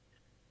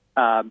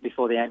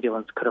before the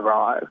ambulance could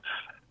arrive.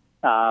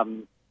 A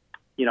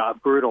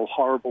brutal,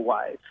 horrible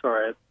way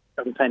for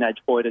a teenage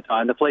boy to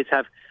die. And the police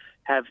have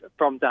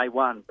from day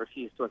one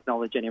refused to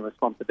acknowledge any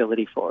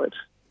responsibility for it.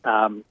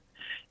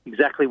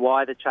 Exactly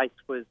why the chase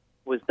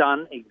was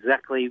done,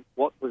 exactly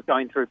what was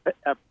going through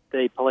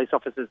the police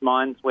officers'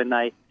 minds when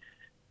they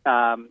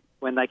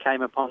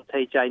came upon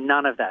TJ,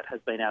 none of that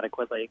has been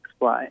adequately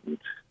explained.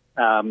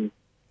 And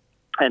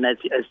as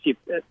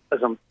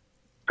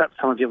perhaps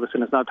some of your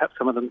listeners know, perhaps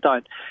some of them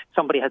don't,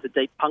 somebody has a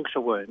deep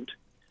puncture wound.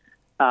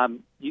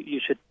 You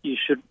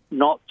should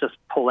not just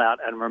pull out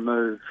and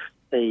remove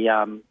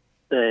the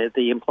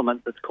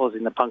implement that's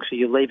causing the puncture.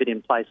 You leave it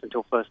in place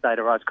until first aid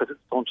arrives because it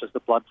staunches the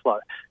blood flow.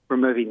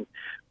 Removing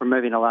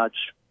a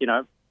large,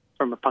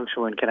 from a puncture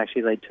wound can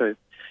actually lead to,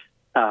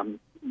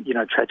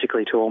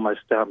 tragically to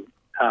almost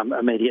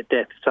immediate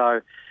death.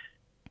 So,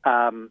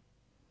 for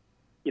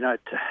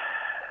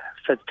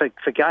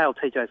Gail,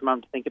 TJ's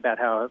mum, to think about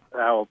how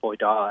her boy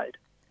died,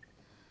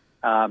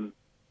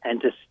 and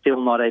to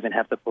still not even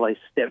have the police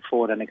step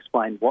forward and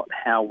explain what,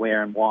 how,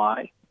 where and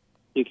why,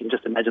 you can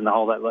just imagine the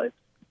hole that leaves.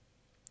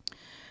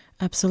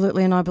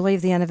 Absolutely, and I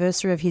believe the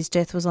anniversary of his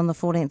death was on the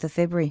 14th of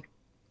February.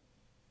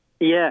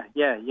 Yeah.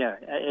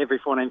 Every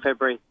 14th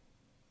February,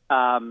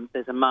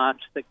 there's a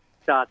march that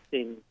starts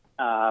in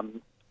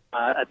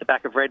at the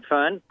back of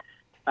Redfern,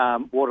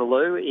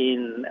 Waterloo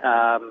in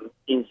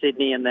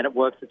Sydney, and then it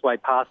works its way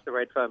past the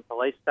Redfern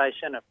police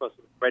station. Of course,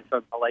 it was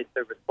Redfern police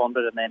who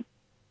responded, and then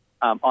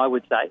I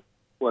would say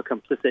were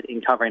complicit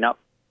in covering up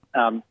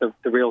the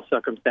real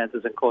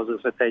circumstances and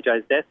causes for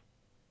TJ's death.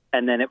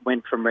 And then it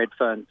went from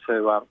Redfern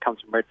comes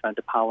from Redfern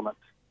to Parliament.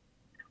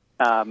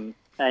 And,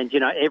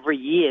 every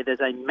year there's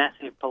a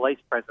massive police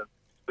presence,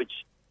 which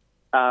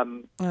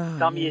some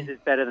years is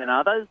better than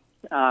others.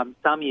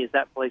 Some years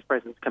that police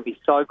presence can be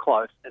so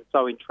close and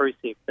so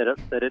intrusive that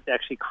it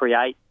actually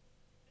creates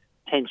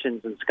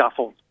tensions and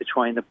scuffles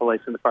between the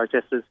police and the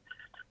protesters.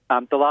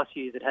 The last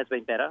few years it has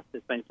been better.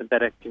 There's been some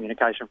better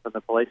communication from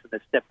the police and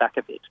they've stepped back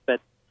a bit.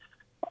 But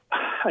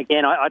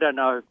again, I don't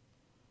know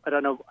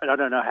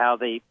how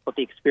what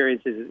the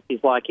experience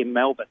is like in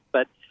Melbourne,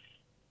 but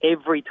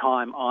every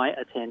time I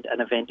attend an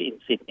event in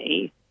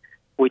Sydney,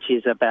 which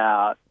is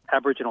about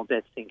Aboriginal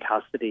deaths in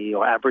custody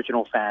or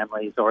Aboriginal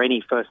families or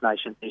any First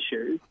Nations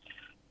issue,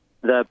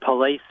 the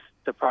police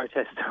to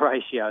protester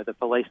ratio, the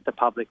police to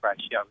public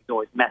ratio is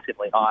always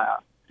massively higher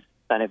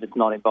than if it's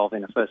not involved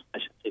in a First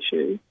Nations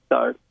issue.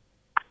 So,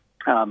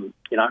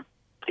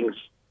 things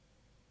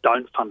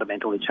don't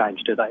fundamentally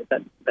change, do they?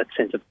 That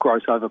sense of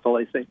gross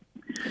over-policing.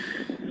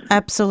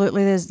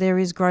 Absolutely, there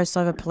is gross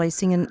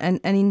over-policing, and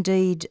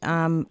indeed,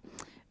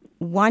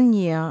 1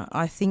 year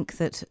I think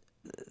that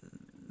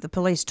the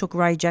police took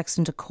Ray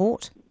Jackson to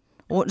court.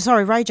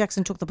 Ray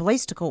Jackson took the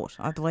police to court,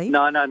 I believe.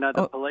 No.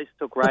 The police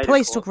took Ray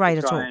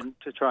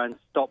to try and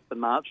stop the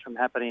march from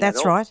happening.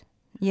 That's right.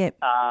 Yep.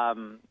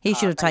 He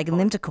should have taken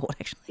them to court,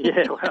 actually.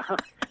 Yeah. Well,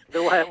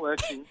 the way it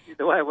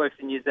works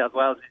in New South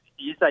Wales is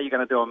you say you're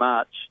going to do a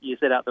march, you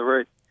set out the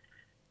route,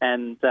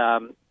 and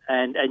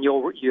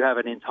you have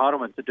an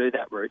entitlement to do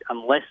that route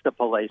unless the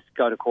police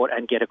go to court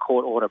and get a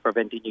court order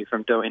preventing you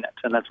from doing it.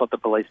 And that's what the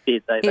police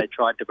did. They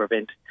tried to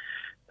prevent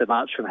the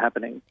march from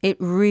happening. It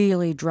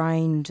really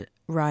drained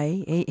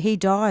Ray. He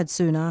died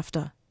soon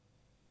after,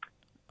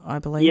 I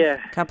believe. Yeah.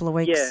 A couple of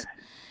weeks.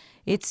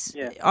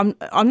 Yeah.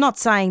 I'm not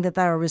saying that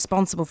they were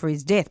responsible for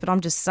his death, but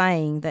I'm just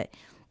saying that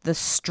the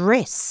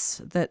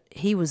stress that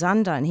he was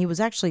under, and he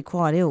was actually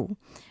quite ill,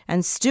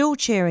 and still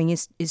chairing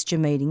ISJA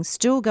meetings,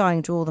 still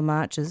going to all the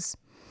marches,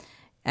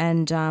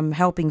 and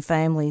helping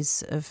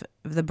families of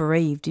the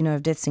bereaved,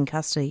 of deaths in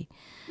custody.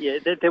 Yeah,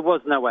 there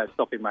was no way of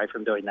stopping Ray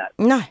from doing that.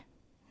 No,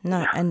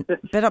 and but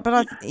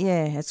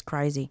it's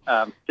crazy.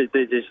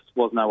 There just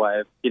was no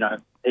way of,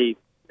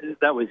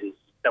 that was his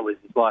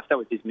life, that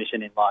was his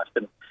mission in life,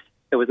 and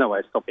there was no way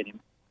of stopping him.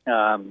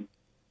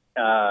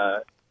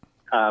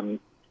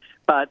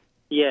 But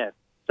yeah,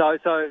 so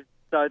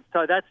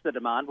that's the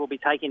demand. We'll be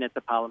taking it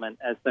to Parliament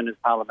as soon as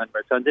Parliament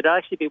returns. It'll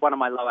actually be one of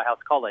my lower house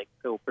colleagues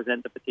who will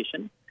present the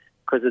petition,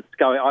 because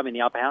I'm in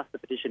the upper house. The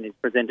petition is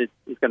going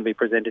to be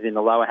presented in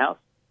the lower house,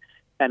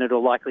 and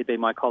it'll likely be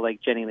my colleague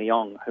Jenny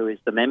Leong, who is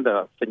the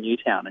member for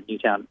Newtown, and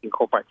Newtown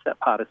incorporates that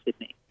part of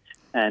Sydney.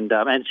 And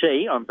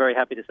she, I'm very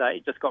happy to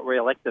say, just got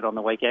re-elected on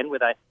the weekend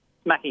with a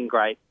smacking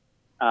great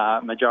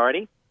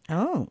majority.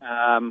 Oh.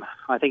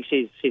 I think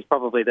she's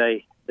probably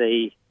the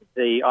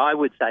I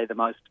would say the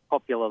most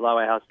popular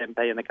lower house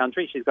MP in the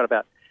country. She's got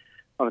about,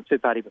 on a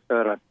two-party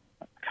preferred, I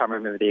can't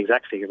remember the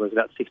exact figure, it was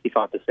about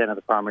 65% of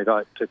the primary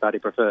vote, two-party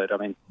preferred. I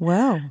mean,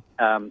 wow.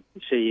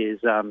 She's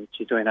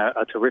doing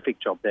a terrific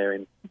job there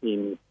in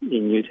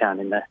Newtown,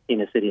 in the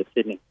inner city of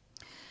Sydney.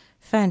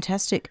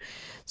 Fantastic.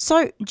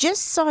 So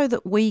just so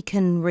that we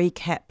can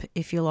recap,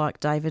 if you like,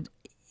 David,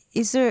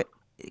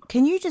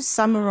 can you just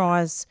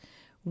summarise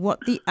what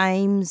the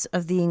aims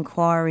of the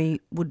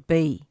inquiry would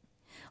be?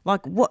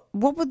 Like, what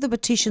would the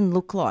petition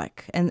look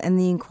like and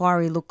the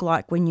inquiry look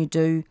like when you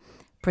do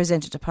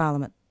present it to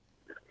Parliament?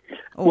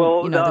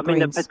 Or,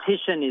 the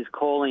petition is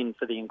calling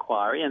for the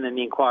inquiry, and then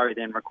the inquiry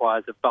then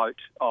requires a vote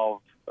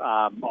of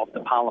the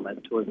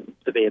Parliament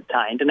to be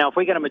obtained. And now, if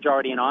we get a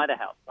majority in either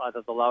house,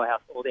 either the lower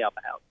house or the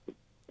upper house,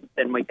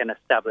 then we can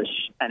establish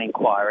an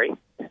inquiry.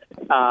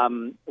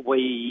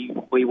 We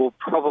will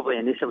probably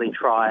initially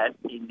try it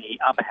in the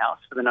upper house,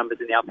 for the numbers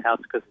in the upper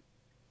house, because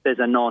there's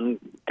a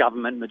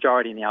non-government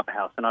majority in the upper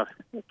house. And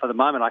for the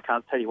moment, I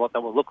can't tell you what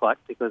that will look like,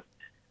 because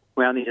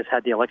we only just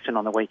had the election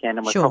on the weekend,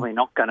 and we're probably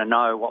not going to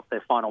know what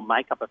the final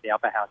makeup of the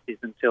upper house is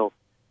until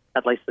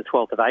at least the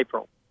 12th of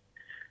April.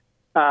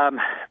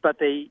 But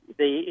the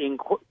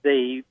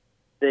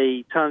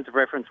terms of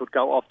reference would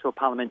go off to a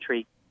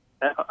parliamentary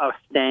a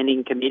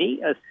standing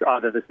committee,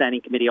 either the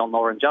Standing Committee on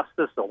Law and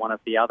Justice or one of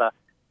the other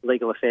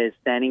legal affairs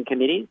standing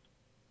committees,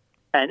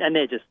 and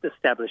they're just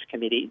established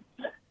committees.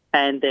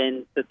 And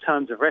then the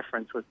terms of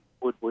reference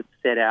would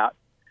set out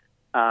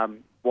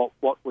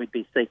what we'd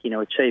be seeking to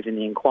achieve in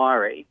the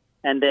inquiry.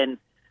 And then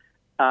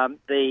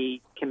the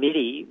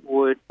committee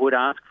would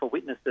ask for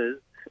witnesses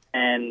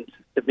and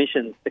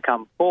submissions to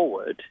come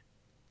forward.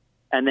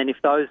 And then if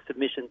those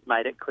submissions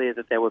made it clear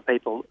that there were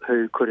people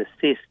who could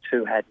assist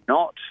who had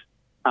not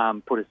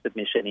put a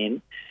submission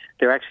in,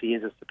 there actually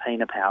is a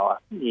subpoena power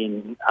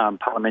in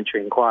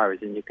parliamentary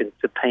inquiries, and you can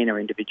subpoena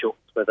individuals,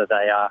 whether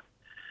they are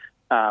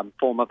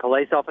former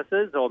police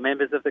officers or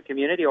members of the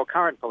community or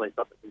current police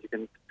officers. You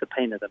can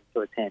subpoena them to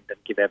attend and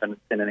give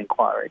evidence in an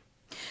inquiry.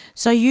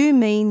 So you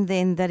mean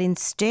then that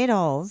instead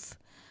of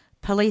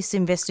police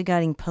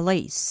investigating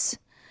police,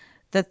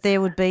 that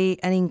there would be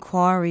an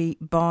inquiry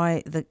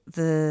by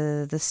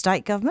the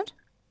state government?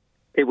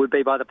 It would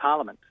be by the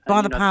Parliament.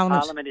 By the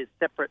Parliament. The Parliament is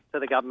separate to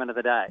the government of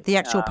the day. The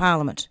actual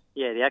Parliament.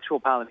 Yeah, the actual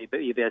Parliament.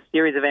 You'd be a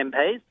series of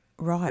MPs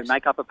who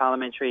make up a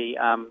parliamentary,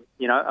 a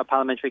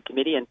parliamentary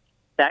committee, and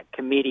that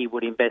committee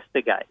would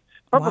investigate.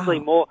 Probably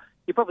more.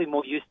 You're probably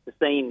more used to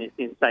seeing this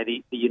in, say,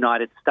 the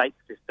United States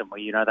system,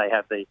 where they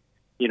have the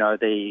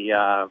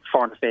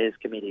Foreign Affairs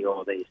Committee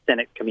or the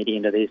Senate Committee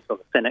into this or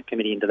the Senate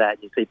Committee into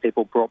that. You see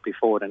people brought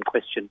before and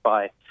questioned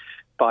by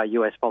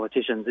US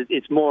politicians.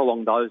 It's more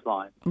along those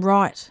lines.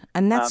 Right,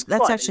 and that's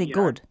actually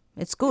good.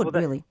 It's good,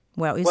 really.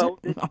 Well, is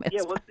it?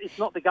 It's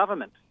not the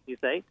government, you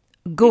see.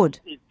 Good.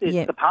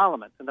 It's the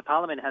Parliament, and the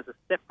Parliament has a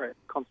separate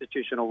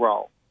constitutional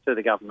role to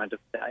the government of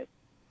the day.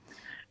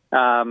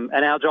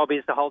 And our job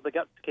is to hold the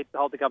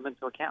government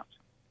to account.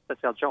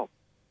 That's our job.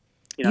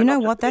 You know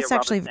what? That's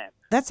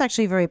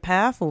actually very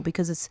powerful,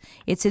 because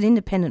it's an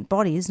independent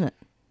body, isn't it?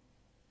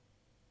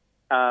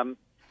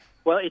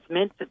 Well, it's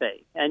meant to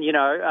be. And,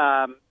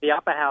 the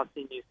upper house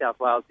in New South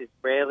Wales is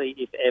rarely,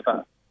 if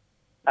ever,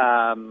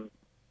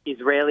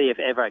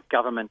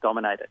 government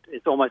dominated.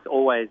 It's almost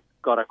always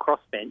got a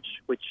crossbench,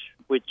 which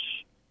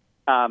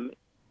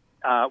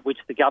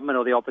the government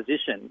or the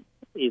opposition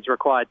is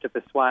required to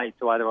persuade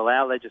to either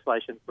allow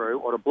legislation through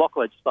or to block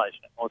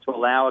legislation, or to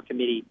allow a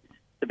committee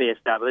to be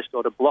established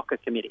or to block a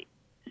committee.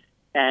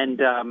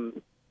 And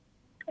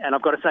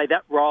I've got to say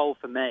that role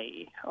for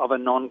me of a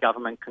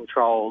non-government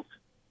controlled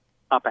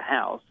upper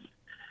house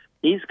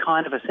is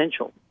kind of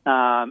essential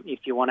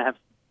if you want to have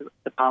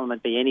the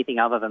Parliament be anything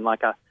other than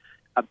like a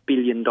 $1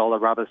 billion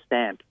rubber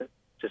stamp that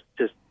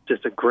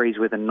just agrees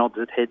with and nods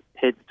its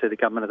head to the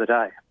government of the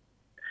day.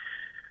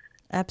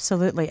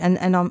 Absolutely.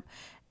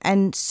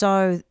 And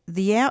so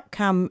the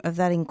outcome of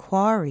that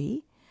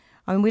inquiry,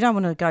 I mean, we don't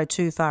want to go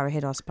too far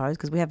ahead, I suppose,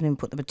 because we haven't even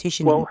put the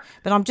petition in.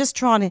 But I'm just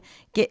trying to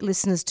get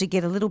listeners to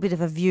get a little bit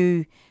of a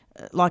view,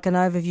 like an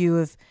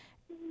overview of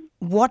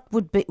what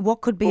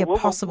could be a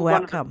possible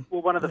outcome.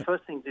 One of the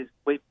first things is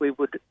we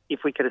would,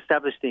 if we could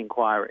establish the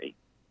inquiry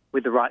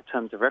with the right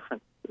terms of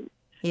reference,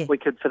 we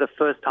could, for the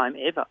first time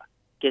ever,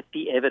 get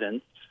the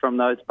evidence from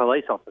those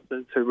police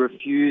officers who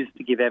refused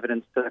to give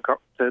evidence to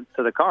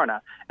the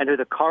coroner, and who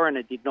the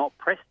coroner did not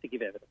press to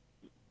give evidence.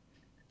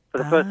 For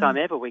the first time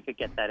ever, we could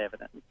get that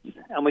evidence,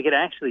 and we could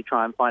actually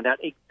try and find out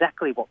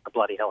exactly what the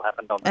bloody hell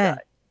happened on the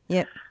day.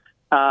 Yeah.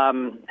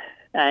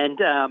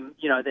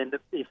 Then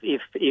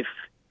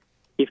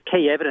if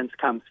key evidence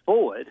comes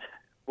forward,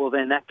 well,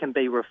 then that can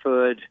be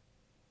referred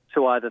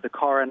to either the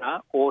coroner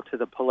or to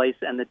the police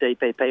and the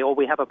DPP, or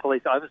we have a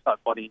police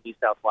oversight body in New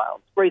South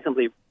Wales,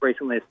 reasonably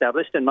recently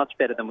established and much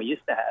better than we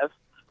used to have,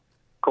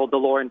 called the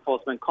Law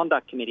Enforcement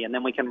Conduct Committee, and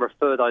then we can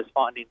refer those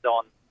findings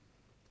on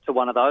to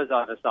one of those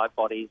oversight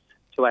bodies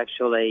to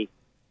actually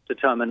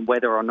determine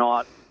whether or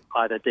not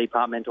either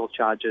departmental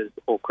charges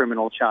or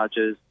criminal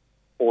charges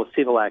or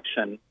civil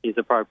action is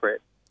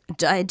appropriate.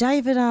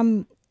 David,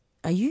 are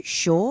you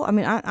sure? I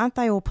mean, aren't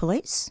they all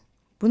police?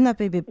 Wouldn't that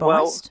be a bit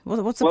biased?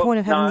 What's the point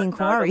of having the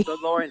inquiry?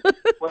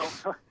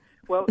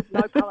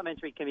 No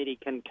parliamentary committee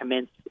can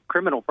commence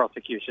criminal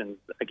prosecutions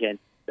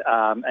against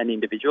an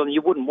individual, and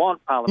you wouldn't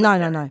want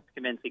parliamentarians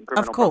commencing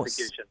criminal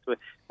prosecutions.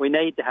 We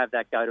need to have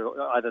that go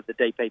to either the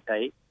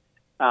DPP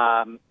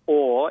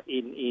or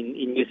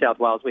in New South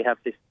Wales we have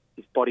this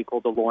body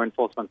called the Law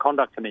Enforcement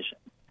Conduct Commission.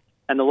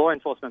 And the Law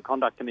Enforcement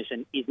Conduct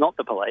Commission is not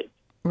the police.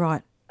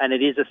 Right. And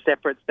it is a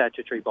separate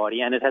statutory body,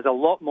 and it has a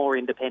lot more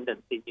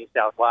independence in New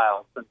South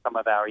Wales than some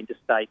of our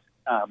interstate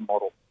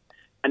models.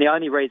 And the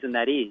only reason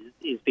that is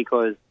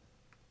because,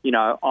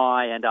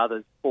 I and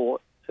others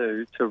fought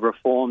to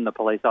reform the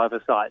police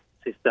oversight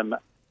system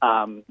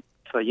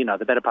for,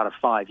 the better part of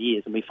 5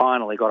 years, and we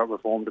finally got it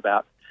reformed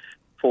about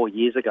 4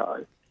 years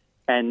ago.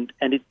 And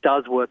it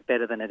does work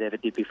better than it ever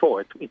did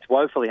before. It's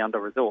woefully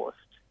under-resourced.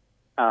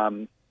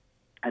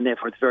 And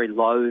therefore it's very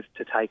loath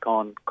to take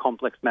on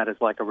complex matters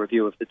like a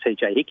review of the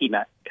TJ Hickey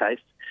case.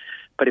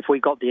 But if we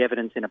got the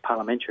evidence in a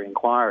parliamentary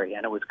inquiry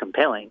and it was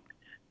compelling,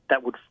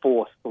 that would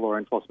force the Law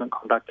Enforcement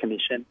Conduct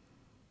Commission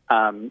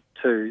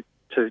to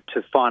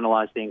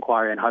finalise the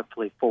inquiry and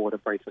hopefully forward a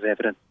brief of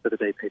evidence to the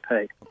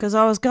DPP. Because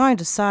I was going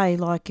to say,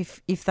 like,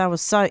 if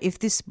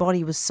this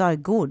body was so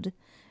good,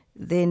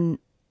 then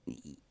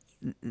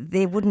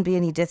there wouldn't be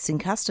any deaths in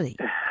custody.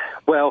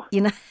 Well,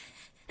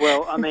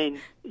 Well, I mean,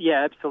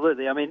 yeah,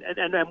 absolutely. I mean,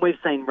 and we've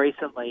seen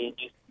recently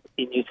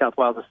in New South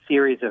Wales a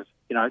series of,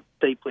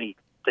 deeply,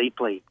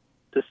 deeply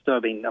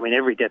disturbing. I mean,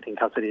 every death in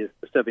custody is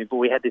disturbing, but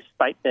we had this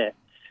spate there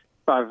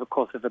over the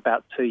course of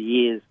about 2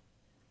 years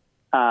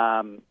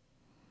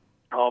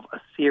of a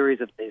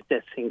series of these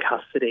deaths in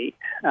custody.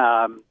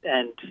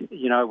 And,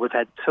 we've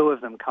had 2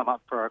 of them come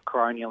up for a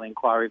coronial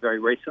inquiry very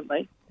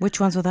recently. Which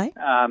ones were they?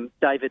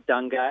 David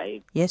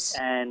Dungay. Yes.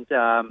 And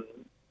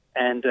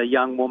a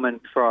young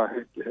woman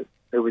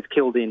who was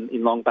killed in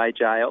Long Bay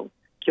Jail,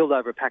 killed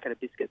over a packet of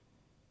biscuits.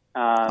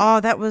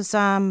 That was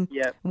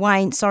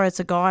Wayne. Sorry, it's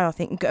a guy, I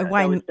think. Wayne.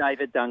 That was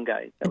David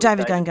Dungay.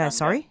 David Dungay,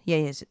 sorry. Yeah,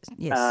 yes.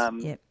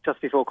 Just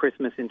before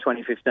Christmas in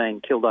 2015,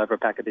 killed over a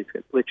pack of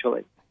biscuits,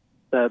 literally.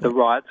 The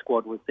riot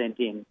squad was sent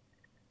in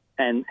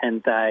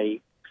and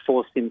they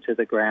forced him to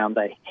the ground.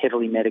 They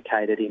heavily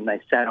medicated him.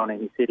 They sat on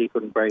him. He said he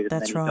couldn't breathe,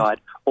 and then he died,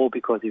 all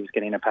because he was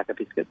getting a pack of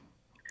biscuits.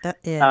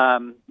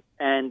 And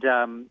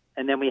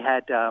then we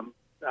had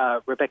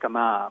Rebecca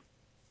Marr,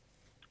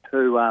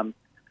 who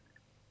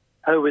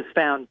was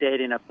found dead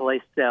in a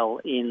police cell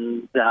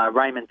in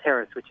Raymond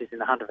Terrace, which is in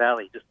the Hunter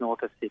Valley, just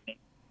north of Sydney.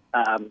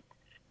 And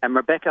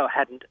Rebecca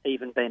hadn't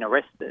even been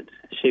arrested.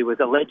 She was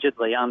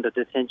allegedly under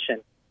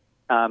detention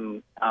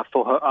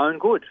for her own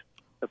good,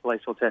 the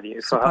police will tell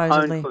you, Supposedly. For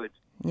her own good.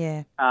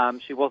 Yeah.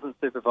 She wasn't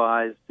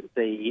supervised.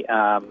 The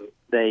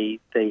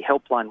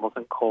helpline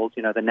wasn't called.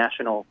 The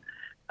national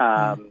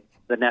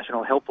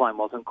helpline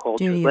wasn't called.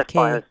 Duty she was left of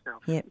care. by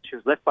herself. Yep. She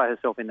was left by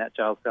herself in that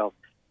jail cell,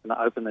 and they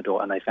opened the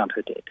door and they found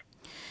her dead.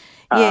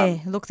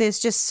 Look, there's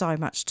just so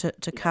much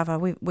to cover.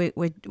 We're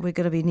going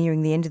to be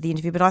nearing the end of the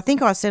interview, but I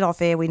think I said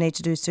off air we need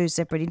to do 2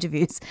 separate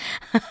interviews.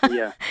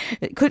 Yeah.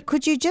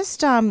 Could you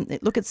just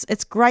look?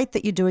 It's great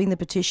that you're doing the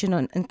petition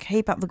and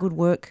keep up the good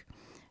work,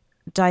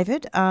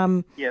 David.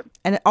 Yep.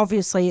 And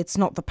obviously, it's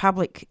not the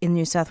public in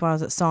New South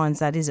Wales that signs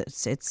that, is it?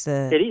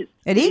 It is.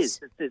 It is?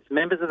 It's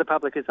members of the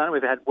public who sign it.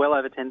 We've had well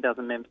over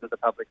 10,000 members of the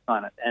public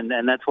sign it, and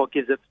that's what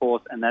gives it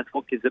force, and that's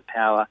what gives it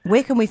power.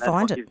 Where can we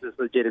find it? That's what gives us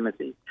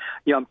legitimacy.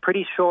 I'm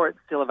pretty sure it's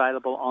still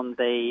available on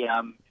the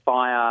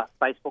FIRE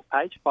Facebook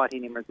page,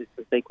 Fighting in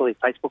Resistance Equally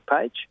Facebook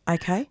page.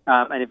 Okay.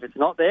 And if it's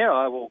not there,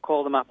 I will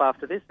call them up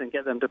after this and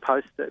get them to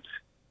post it.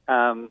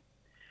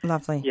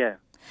 Lovely. Yeah.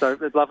 So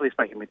it's lovely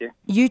speaking with you.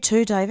 You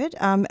too, David.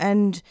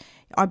 And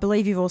I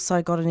believe you've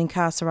also got an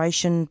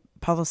incarceration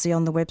policy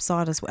on the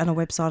website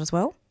as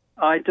well.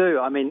 I do.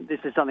 I mean, this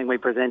is something we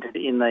presented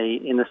in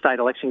the state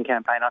election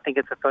campaign. I think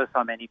it's the first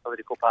time any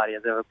political party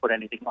has ever put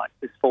anything like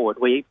this forward.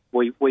 We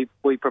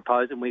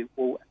propose and we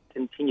will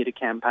continue to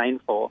campaign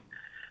for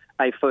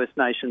a First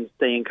Nations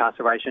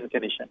de-incarceration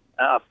commission,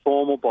 a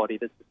formal body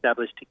that's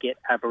established to get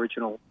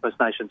Aboriginal First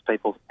Nations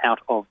peoples out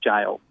of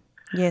jail.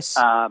 Yes.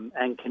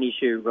 And can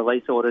issue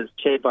release orders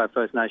chaired by a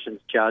First Nations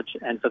judge.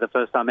 And for the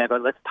first time ever,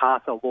 let's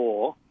pass a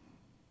law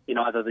in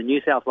either the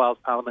New South Wales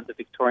Parliament, the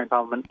Victorian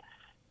Parliament,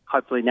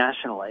 hopefully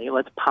nationally.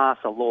 Let's pass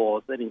a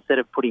law that instead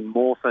of putting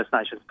more First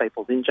Nations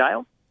peoples in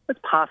jail, let's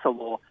pass a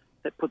law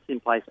that puts in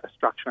place a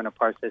structure and a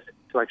process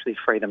to actually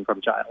free them from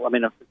jail. I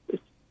mean,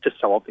 it's just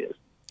so obvious.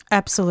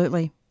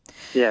 Absolutely.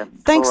 Yeah.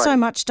 Thanks so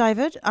much,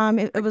 David.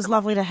 It was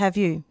lovely to have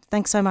you.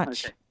 Thanks so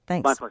much. Okay.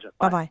 Thanks. My pleasure.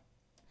 Bye. Bye-bye.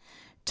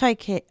 Take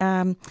care.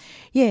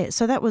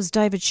 So that was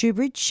David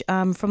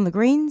Shoebridge from the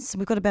Greens.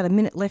 We've got about a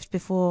minute left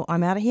before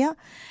I'm out of here,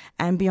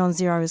 and Beyond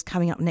Zero is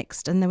coming up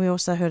next. And then we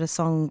also heard a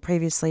song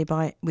previously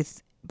by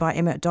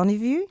Emma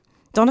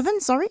Donovan.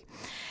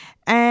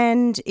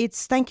 And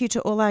it's thank you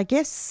to all our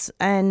guests,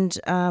 and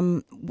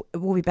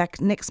we'll be back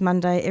next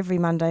Monday, every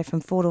Monday from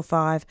 4 to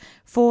 5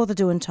 for the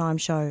Doin' Time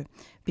show.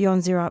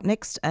 Beyond Zero up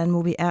next, and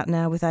we'll be out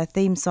now with our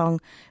theme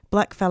song,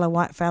 Black Fella,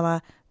 White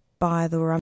Fella by the